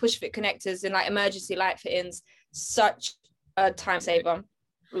yeah, the push fit connectors and like emergency light fittings, such a time saver.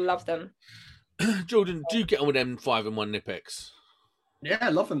 Love them. Jordan, do you get on with them 5-in-1 Nipex? Yeah, I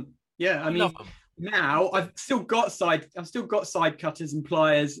love them. Yeah, I mean, now I've still got side cutters and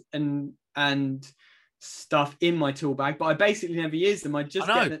pliers and stuff in my tool bag, but I basically never use them. I just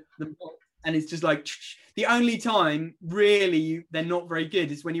get them and it's just like the only time really they're not very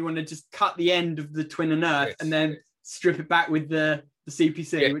good is when you want to just cut the end of the twin and earth and then strip it back with the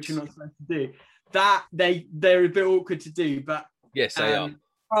CPC, which you're not supposed to do. That they're a bit awkward to do, but yes, they are.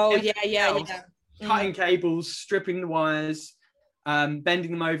 Oh yeah. Cutting cables, stripping the wires,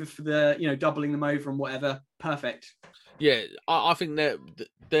 bending them over for the doubling them over and whatever. Perfect. Yeah, I think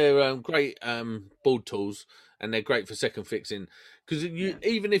they're great board tools, and they're great for second fixing, because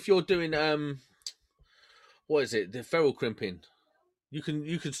even if you're doing what is it, the ferrule crimping, you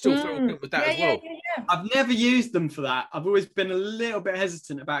can still ferrule crimp with that as well. Yeah. I've never used them for that. I've always been a little bit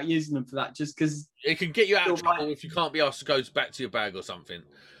hesitant about using them for that, just because it can get you out of trouble if you can't be asked to go back to your bag or something.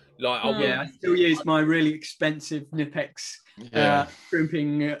 Like I still use my really expensive Knipex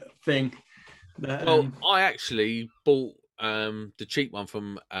crimping thing. Well, I actually bought the cheap one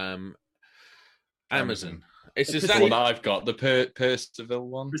from Amazon. It's just the one I've got, the Percival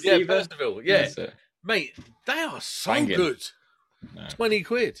one. Receiver. Yeah, Percival. Yeah, mate, they are so good. No. 20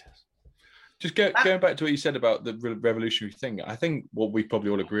 quid. Just going back to what you said about the revolutionary thing, I think what we probably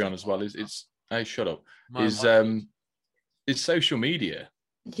all agree on as well is hey, shut up. Is social media.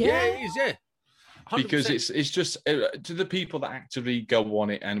 Yeah, it is. Yeah. 100%. Because it's just to the people that actively go on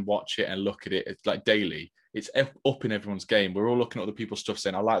it and watch it and look at it, it's like daily. It's up in everyone's game. We're all looking at other people's stuff,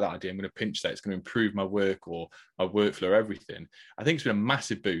 saying, "I like that idea. I'm going to pinch that. It's going to improve my work or my workflow, or everything." I think it's been a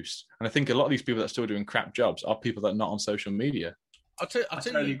massive boost, and I think a lot of these people that are still doing crap jobs are people that are not on social media. I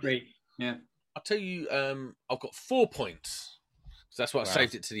totally agree. Yeah, I'll tell you. I've got 4 points, so that's why I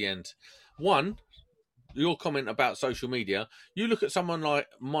saved it to the end. One. Your comment about social media, you look at someone like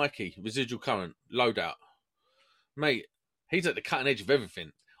Mikey, Residual Current, Loadout. Mate, he's at the cutting edge of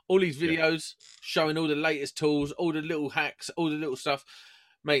everything. All these videos showing all the latest tools, all the little hacks, all the little stuff.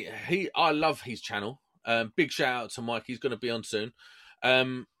 Mate, I love his channel. Big shout out to Mike. He's going to be on soon.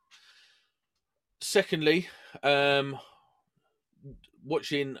 Secondly,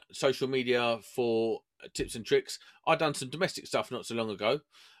 watching social media for tips and tricks. I done some domestic stuff not so long ago.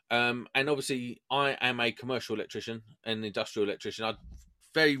 And obviously, I am a commercial electrician and industrial electrician. I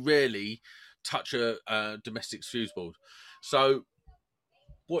very rarely touch a domestic fuse board. So,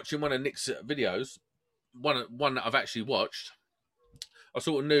 watching one of Nick's videos, one that I've actually watched, I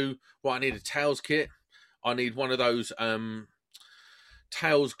sort of knew, I need a tails kit. I need one of those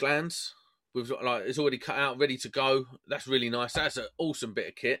tails glands. It's already cut out, ready to go. That's really nice. That's an awesome bit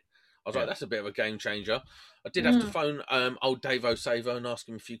of kit. I was like, that's a bit of a game changer. I did have to phone old Dave O'Savo and ask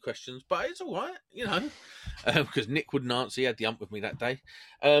him a few questions, but it's all right, because Nick wouldn't answer. He had the ump with me that day.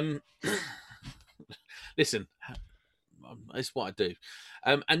 Listen, it's what I do.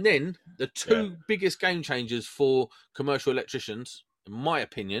 And then the two biggest game changers for commercial electricians, in my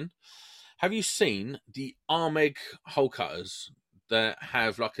opinion, have you seen the Armeg hole cutters that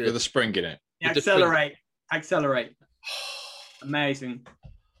have like with a spring in it? Accelerate. Amazing.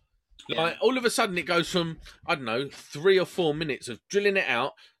 Like all of a sudden it goes from, I don't know, 3 or 4 minutes of drilling it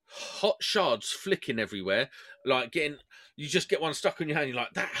out, hot shards flicking everywhere, like you just get one stuck on your hand, you're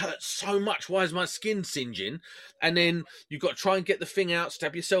like, that hurts so much, why is my skin singeing? And then you've got to try and get the thing out,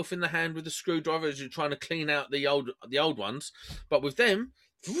 stab yourself in the hand with a screwdriver as you're trying to clean out the old ones. But with them,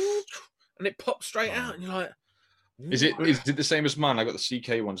 and it pops straight out, and you're like, Is it the same as mine? I got the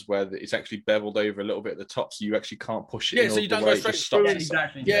CK ones where it's actually beveled over a little bit at the top, so you actually can't push it. Yeah, so you don't go straight through.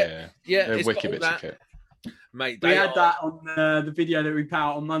 Exactly. Yeah. They're wicked bits of kit. Mate, we had that on the video that we put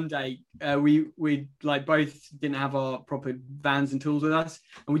out on Monday. We like both didn't have our proper vans and tools with us,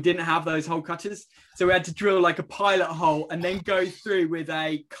 and we didn't have those hole cutters, so we had to drill like a pilot hole and then go through with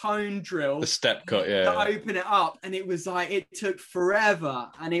a cone drill, the step cut, to open it up, and it was like it took forever,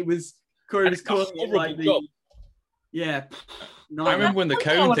 and it was Corey was calling it like the job. Yeah. No, I remember when the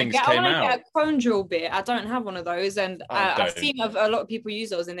cone things came out. Get a cone drill bit. I don't have one of those, and I've seen a lot of people use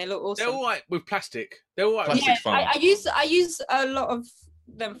those, and they look awesome. They're all right with plastic. They're all right. Plastic's fine. I use a lot of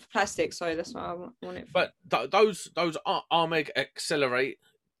them for plastic, so that's what I want it for. But those Armeg Accelerate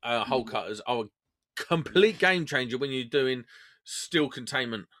hole cutters are a complete game changer when you're doing steel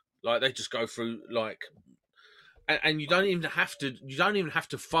containment. Like they just go through and you don't even have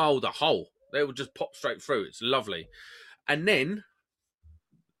to file the hole. They will just pop straight through. It's lovely. And then,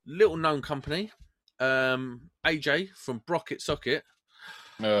 little known company, AJ from Brocket Socket.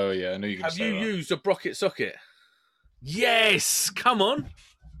 Oh, yeah. I know you can. Have you used a Brocket Socket? Yes. Come on.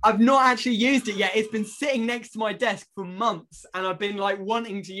 I've not actually used it yet. It's been sitting next to my desk for months, and I've been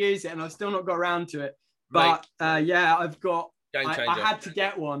wanting to use it, and I've still not got around to it. But I've got. I had to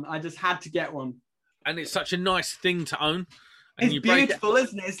get one. I just had to get one. And it's such a nice thing to own. And it's beautiful,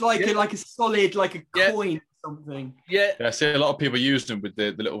 isn't it? It's like a solid, like a coin something. Yeah, I see a lot of people use them with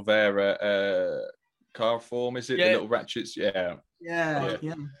the little Vera car form. Is it Yeah. the little ratchets? Yeah. Yeah.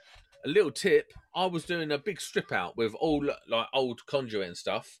 a little tip. I was doing a big strip out with all like old conduit and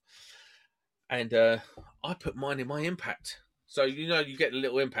stuff, and I put mine in my impact. So you get a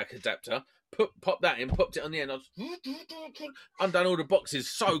little impact adapter. Pop that in, popped it on the end. I was undone all the boxes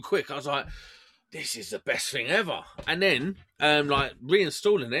so quick. I was like, this is the best thing ever. And then like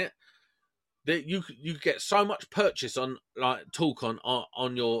reinstalling it, that you get so much purchase on like torque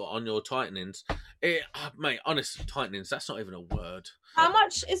on your tightenings. Mate, honest tightenings, that's not even a word. How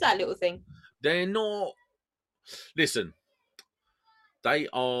much is that little thing? They're not. Listen, they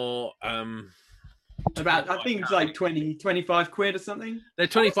are. About, I think it's like 20, 25 quid or something. They're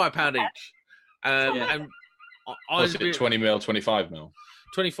 £25 each. Yeah. And What's it, 20 mil, 25 mil?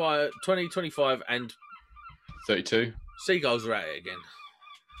 25, and 32? seagulls are at it again.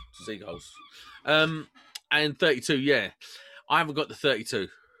 Seagulls. And 32, yeah. I haven't got the 32.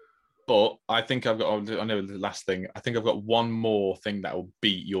 But I think I know the last thing. I think I've got one more thing that will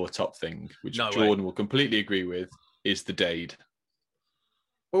beat your top thing, which No way. Jordan will completely agree with, is the Dade.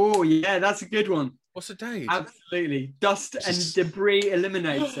 Oh yeah, that's a good one. What's a Dade? Absolutely, dust and debris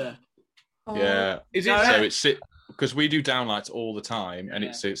eliminator. Oh. Yeah. Is it? No, So it's because we do downlights all the time, and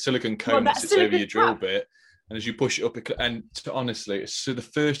it's a silicon cone Well, that that sits over your silicon drill trap. bit, and as you push it up, honestly, so the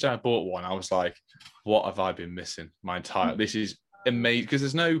first time I bought one, I was like, "What have I been missing? My entire this is amazing." Because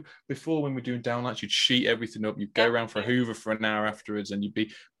there's no before when we're doing downlights, you'd sheet everything up, you'd go around for a Hoover for an hour afterwards, and you'd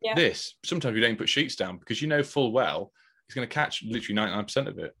be this. Sometimes you don't put sheets down because you know full well it's going to catch literally 99%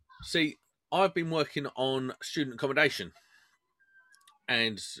 of it. See, I've been working on student accommodation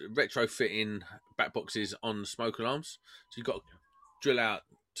and retrofitting back boxes on smoke alarms. So you've got to drill out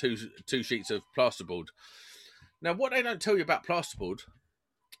two sheets of plasterboard. Now, what they don't tell you about plasterboard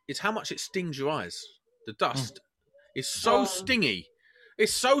is how much it stings your eyes. The dust is so stingy.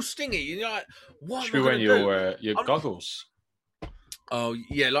 It's so stingy. You're like, what Should am be I wearing gonna do? your goggles, Oh,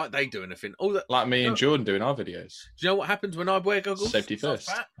 yeah, like they do anything. All that. like me and Jordan doing our videos. Do you know what happens when I wear goggles? Safety It's not first.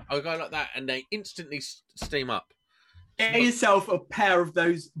 fat. I go like that, and they instantly steam up. Get yourself a pair of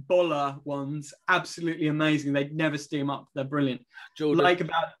those Boller ones. Absolutely amazing. They never steam up. They're brilliant. Jordan, Like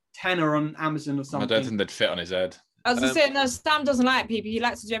about tenner on Amazon or I something. don't think they'd fit on his head. I was gonna say, no, Sam doesn't like people. He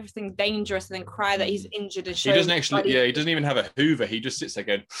likes to do everything dangerous and then cry that he's injured and show. He doesn't actually. everybody. Yeah, he doesn't even have a Hoover. He just sits there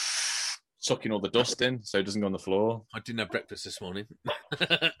going, sucking all the dust in, so it doesn't go on the floor. I didn't have breakfast this morning.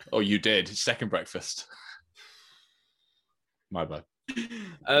 Oh, you did. Second breakfast. My bad.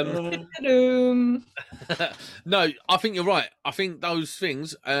 Ta-dum. No, I think you're right. I think those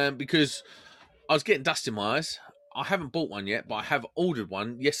things, because I was getting dust in my eyes. I haven't bought one yet, but I have ordered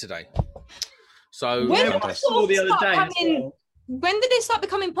one yesterday. So When Yeah, did I it saw the other start day. as coming- well. When did they start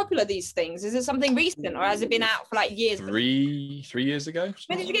becoming popular? These things? Is it something recent, or has it been out for like years? 3 years ago.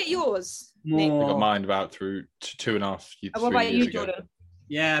 When did you get yours, Nick? I got More. mine about through 2.5 3 What about years you, ago. Jordan?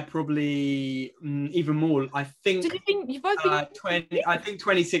 Yeah, probably even more. I think Did you think you've both been?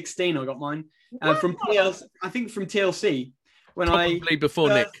 2016 I got mine Wow. from TLC. I think from TLC when probably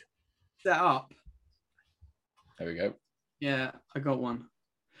before I Nick. set up. There we go. Yeah, I got one.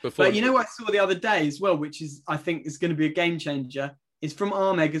 Before But you know what I saw the other day as well, which is I think is going to be a game changer. It's from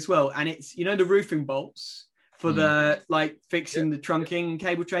Armeg as well, and it's the roofing bolts for the like fixing the trunking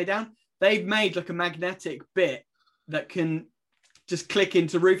cable tray down. They've made like a magnetic bit that can just click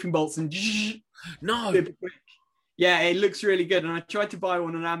into roofing bolts and No, super quick. Yeah, it looks really good. And I tried to buy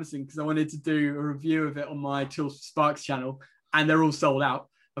one on Amazon because I wanted to do a review of it on my Tools for Sparks channel, and they're all sold out,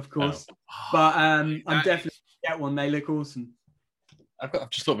 of course. But I'm That definitely gonna get one. They look awesome.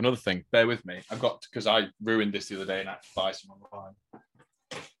 I've just thought of another thing. Bear with me. I've got, because I ruined this the other day and I had to buy some online.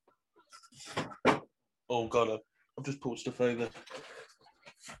 Oh God, I've just pulled stuff over.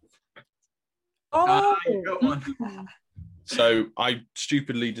 Oh, You got one. So I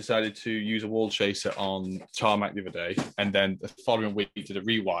stupidly decided to use a wall chaser on tarmac the other day, and then the following week did a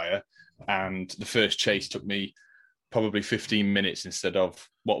rewire, and the first chase took me probably 15 minutes instead of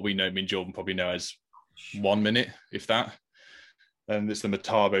what me and Jordan probably know as 1 minute, if that. And it's the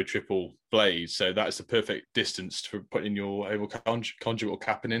Metabo triple blade, so that's the perfect distance to put in your oval conjugate or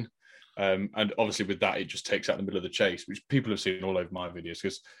capping in. And obviously with that, it just takes out the middle of the chase, which people have seen all over my videos,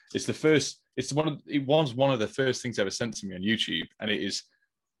 because it was one of the first things ever sent to me on YouTube, and it is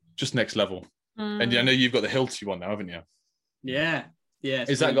just next level. And I know you've got the Hilti one now, haven't you? Yeah. Yeah.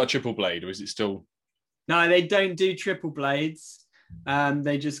 Is that got a triple blade, or is it still? No, they don't do triple blades.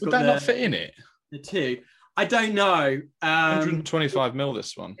 They just Would got that not fit in it? the two. I don't know. 125 mil.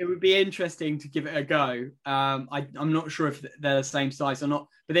 This one. It would be interesting to give it a go. I'm not sure if they're the same size or not,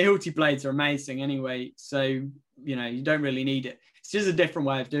 but the Hilti blades are amazing anyway. So, you know, you don't really need it. It's just a different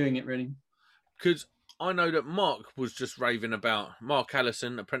way of doing it, really. Because I know that Mark was just raving about Mark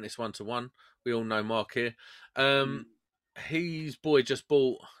Allison, Apprentice 1-to-1. We all know Mark here. His boy just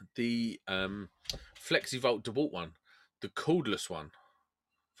bought the FlexiVolt DeWalt one, the cordless one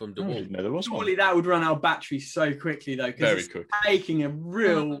from I DeWalt. didn't know there was one. Surely that would run out battery so quickly, though, Very because it's quick. taking a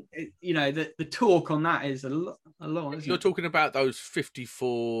real, you know, the torque on that is a lot, isn't You're it? talking about those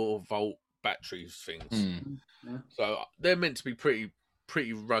 54-volt batteries things. Yeah. So they're meant to be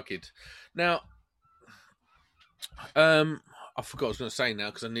pretty rugged. Now, I forgot what I was going to say now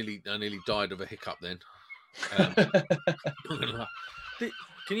because I nearly died of a hiccup then. Not gonna lie.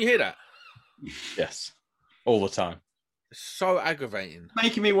 Can you hear that? Yes, all the time. It's so aggravating.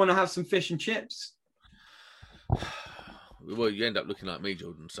 Making me want to have some fish and chips. Well, you end up looking like me,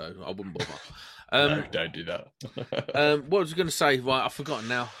 Jordan, so I wouldn't bother. No, don't do that. What was I going to say? Right, I've forgotten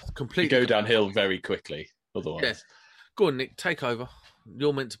now. You Completely go downhill very quickly. Otherwise, Yeah. Go on, Nick. Take over.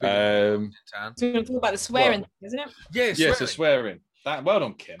 You're meant to be in town. We're going to talk about the swearing, Well, isn't it? Yes. yeah, so swearing. That well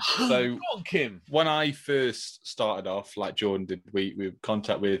done, Kim. So Go on, Kim. when I first started off, like Jordan did, we were in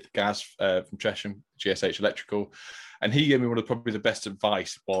contact with Gaz from Chesham, GSH Electrical, and he gave me probably the best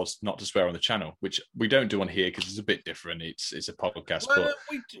advice was not to swear on the channel, which we don't do on here because it's a bit different. It's a podcast, Well,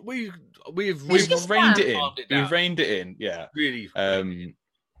 but we've just reined it in. calmed it down. We've reined it in, yeah. Really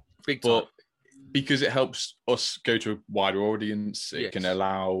big time. But because it helps us go to a wider audience, it Yes. can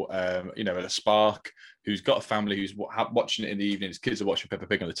allow, a Spark who's got a family who's watching it in the evening. His kids are watching Peppa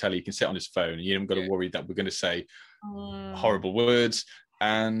Pig on the telly. He can sit on his phone, and you haven't got to worry that we're going to say horrible words.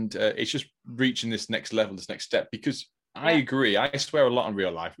 And it's just reaching this next level, this next step. Because I agree, I swear a lot in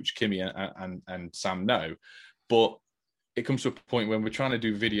real life, which Kimmy and Sam know, but it comes to a point when we're trying to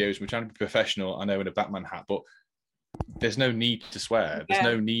do videos, we're trying to be professional. I know in a Batman hat, but there's no need to swear. There's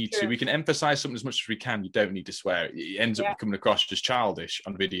no need to. We can emphasize something as much as we can. You don't need to swear. It ends up coming across as childish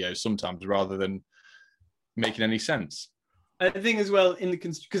on videos sometimes rather than making any sense. I think as well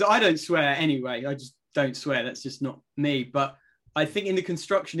because I don't swear anyway. I just don't swear. That's just not me. But I think in the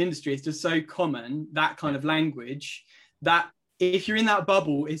construction industry, it's just so common, that kind of language, that if you're in that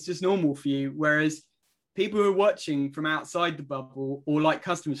bubble, it's just normal for you. Whereas people who are watching from outside the bubble, or like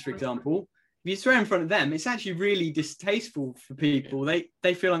customers, for example, if you swear in front of them, it's actually really distasteful for people.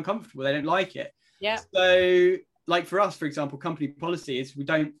 They feel uncomfortable. They don't like it. Yeah. So, like for us, for example, company policy is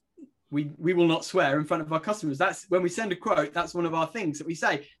we will not swear in front of our customers. That's when we send a quote. That's one of our things that we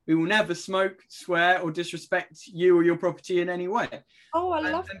say. We will never smoke, swear, or disrespect you or your property in any way. Oh, I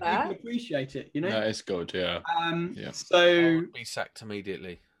love and that. people appreciate it. You know. That is good. Yeah. I So would be sacked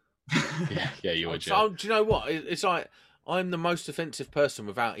immediately. yeah, you would. So, do you know what? It's like I'm the most offensive person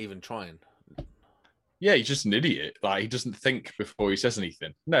without even trying. Yeah, he's just an idiot. Like, he doesn't think before he says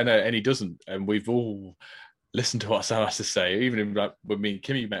anything. No, and he doesn't. And we've all listened to what Sam has to say. Even when me and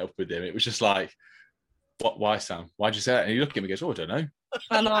Kimmy met up with him, it was just like, "What? Why, Sam? Why'd you say that?" And he looked at me and goes, "Oh, I don't know."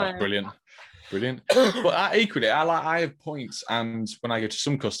 I know. Like, brilliant. But equally, I have points, and when I go to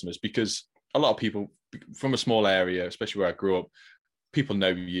some customers, because a lot of people from a small area, especially where I grew up, people know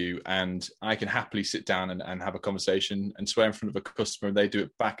you, and I can happily sit down and have a conversation and swear in front of a customer, and they do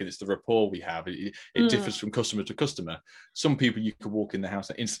it back, and it's the rapport we have. It differs from customer to customer. Some people you could walk in the house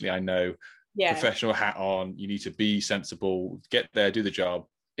and instantly I know, professional hat on, you need to be sensible, get there, do the job,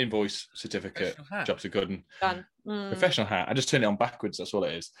 invoice, certificate, jobs are good, and Done. professional hat. I just turn it on backwards, that's all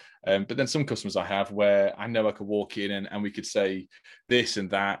it is. But then some customers I have where I know I could walk in and we could say this and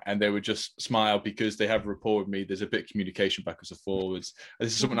that, and they would just smile because they have a rapport with me. There's a bit of communication backwards and forwards. And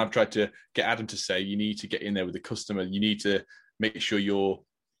this is something I've tried to get Adam to say. You need to get in there with the customer. You need to make sure you're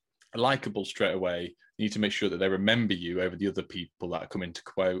likable straight away. You need to make sure that they remember you over the other people that are coming to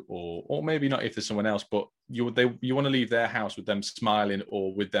quote, or maybe not if there's someone else, but you want to leave their house with them smiling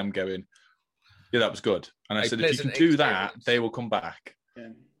or with them going, yeah, that was good. And I said, if you can do that, they will come back. yeah.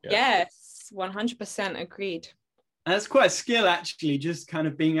 Yes, 100% agreed. And that's quite a skill, actually, just kind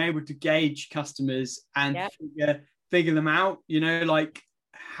of being able to gauge customers and figure them out, you know, like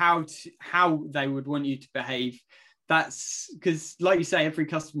how they would want you to behave. That's because, like you say, every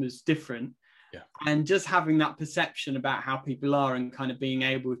customer is different. Yeah. And just having that perception about how people are and kind of being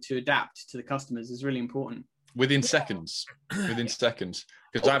able to adapt to the customers is really important. Within seconds.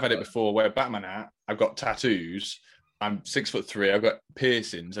 Because I've had it before where Batman hat, I've got tattoos, I'm 6'3", I've got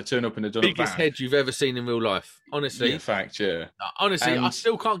piercings, I turn up in a done Biggest head you've ever seen in real life. Honestly. In fact, yeah. Honestly, And- I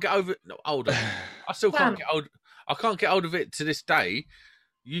still can't get over it. No, hold on. I still can't get hold. I can't get hold of it to this day.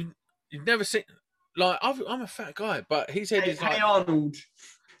 You've never seen. like I'm a fat guy, but his head is like. Hey Arnold.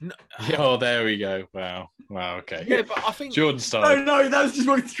 Oh, there we go. Wow. Okay. Yeah, but I think Jordan style. No, that was just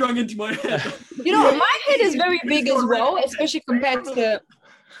what strung into my head. You know, my head is very big as well, especially compared to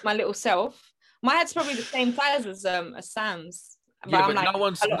my little self. My head's probably the same size as Sam's. yeah, but I'm like,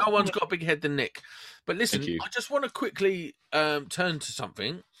 no one's got a big head than Nick. But listen, Thank you. I just want to quickly turn to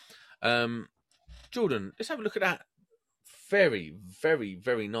something. Jordan, let's have a look at that. Very, very,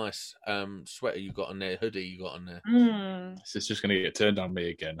 very nice sweater you got on there, hoodie you got on there. This is just going to get turned on me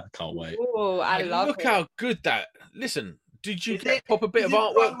again. I can't wait. Oh, I Hey, love look it. how good that. Listen, did you Is get it- pop a bit of Is it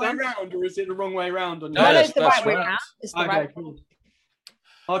the artwork right way done? round, or is it the wrong way round? On No, No, your- no, that's- it's the that's right way right. round. It's the Okay, right way. cool.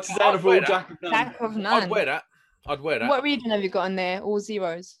 Artisanal wear that. Jack of None. Jack of I'd none. wear that. I'd wear that. What reading have you got on there? All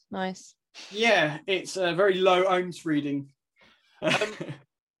zeros. Nice. Yeah, it's a very low ohms reading.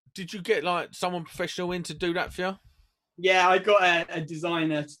 Did you get like someone professional in to do that for you? Yeah, I got a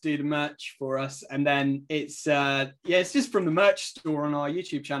designer to do the merch for us, and then it's it's just from the merch store on our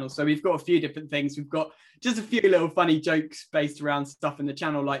YouTube channel. So we've got a few different things. We've got just a few little funny jokes based around stuff in the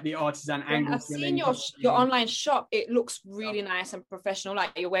channel, like the artisan Yeah, angle. I've seen your online shop. It looks really nice and professional.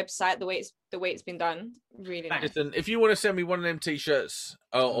 Like your website, the way it's been done, really nice. Listen, if you want to send me one of them t-shirts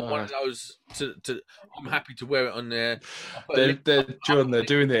or one of those, I'm happy to wear it on there. Jordan, they're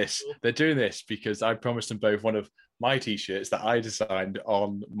doing this. They're doing this because I promised them both one of my t-shirts that I designed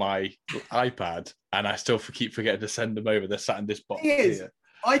on my iPad, and I still keep forgetting to send them over. They're sat in this box Thing is, here.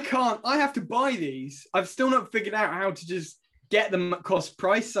 I have to buy these. I've still not figured out how to just get them at cost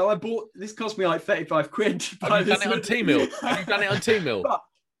price. So I bought this, cost me like 35 quid to buy Have you done it on T-Mill? Have you done it on T-Mill?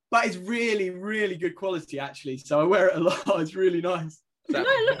 But it's really, really good quality actually. So I wear it a lot. It's really nice. So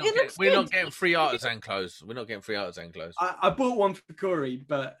it looks we're good. not getting free artisan clothes. We're not getting free artisan clothes. I bought one for Corey,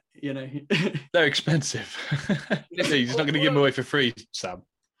 but you know. They're expensive. You're just not going to give them away for free, Sam.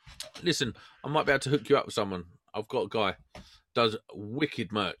 Listen, I might be able to hook you up with someone. I've got a guy does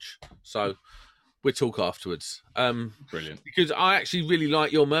wicked merch, so we'll talk afterwards. Brilliant. Because I actually really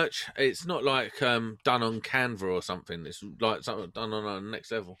like your merch. It's not like done on Canva or something. It's like something done on a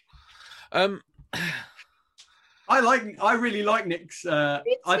next level. I really like Nick's. I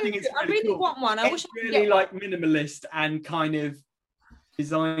think it's I really really cool. want one. I It's wish I could really get one. like minimalist and kind of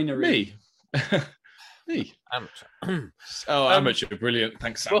designery. Me. Me. Amateur. Oh, amateur. Brilliant.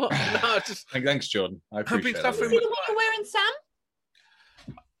 Thanks, Sam. Well, no, just Thanks, Jordan. I appreciate stuff that. in See the one you're wearing,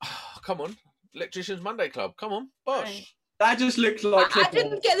 Sam? come on, Electricians Monday Club. Come on, bosh. That just looks like. I clip-on.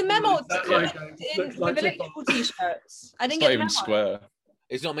 didn't get the memo That to logo connect looks in like with clip-on. electrical t-shirts. I It's didn't not get the even memo. square.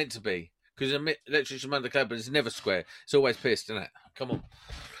 It's not meant to be because Electricians Monday Club is never square. It's always pissed, isn't it? Come on.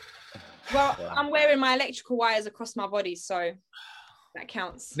 Well, I'm wearing my electrical wires across my body, so that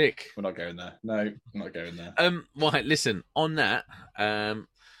counts. Nick. We're not going there. No, we're not going there. Right, listen, on that,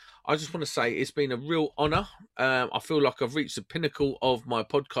 I just want to say it's been a real honour. I feel like I've reached the pinnacle of my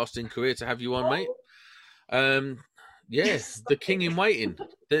podcasting career to have you on, mate. Yes, the king in waiting,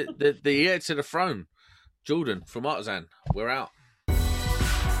 the heir to the throne, Jordan from Artisan. We're out.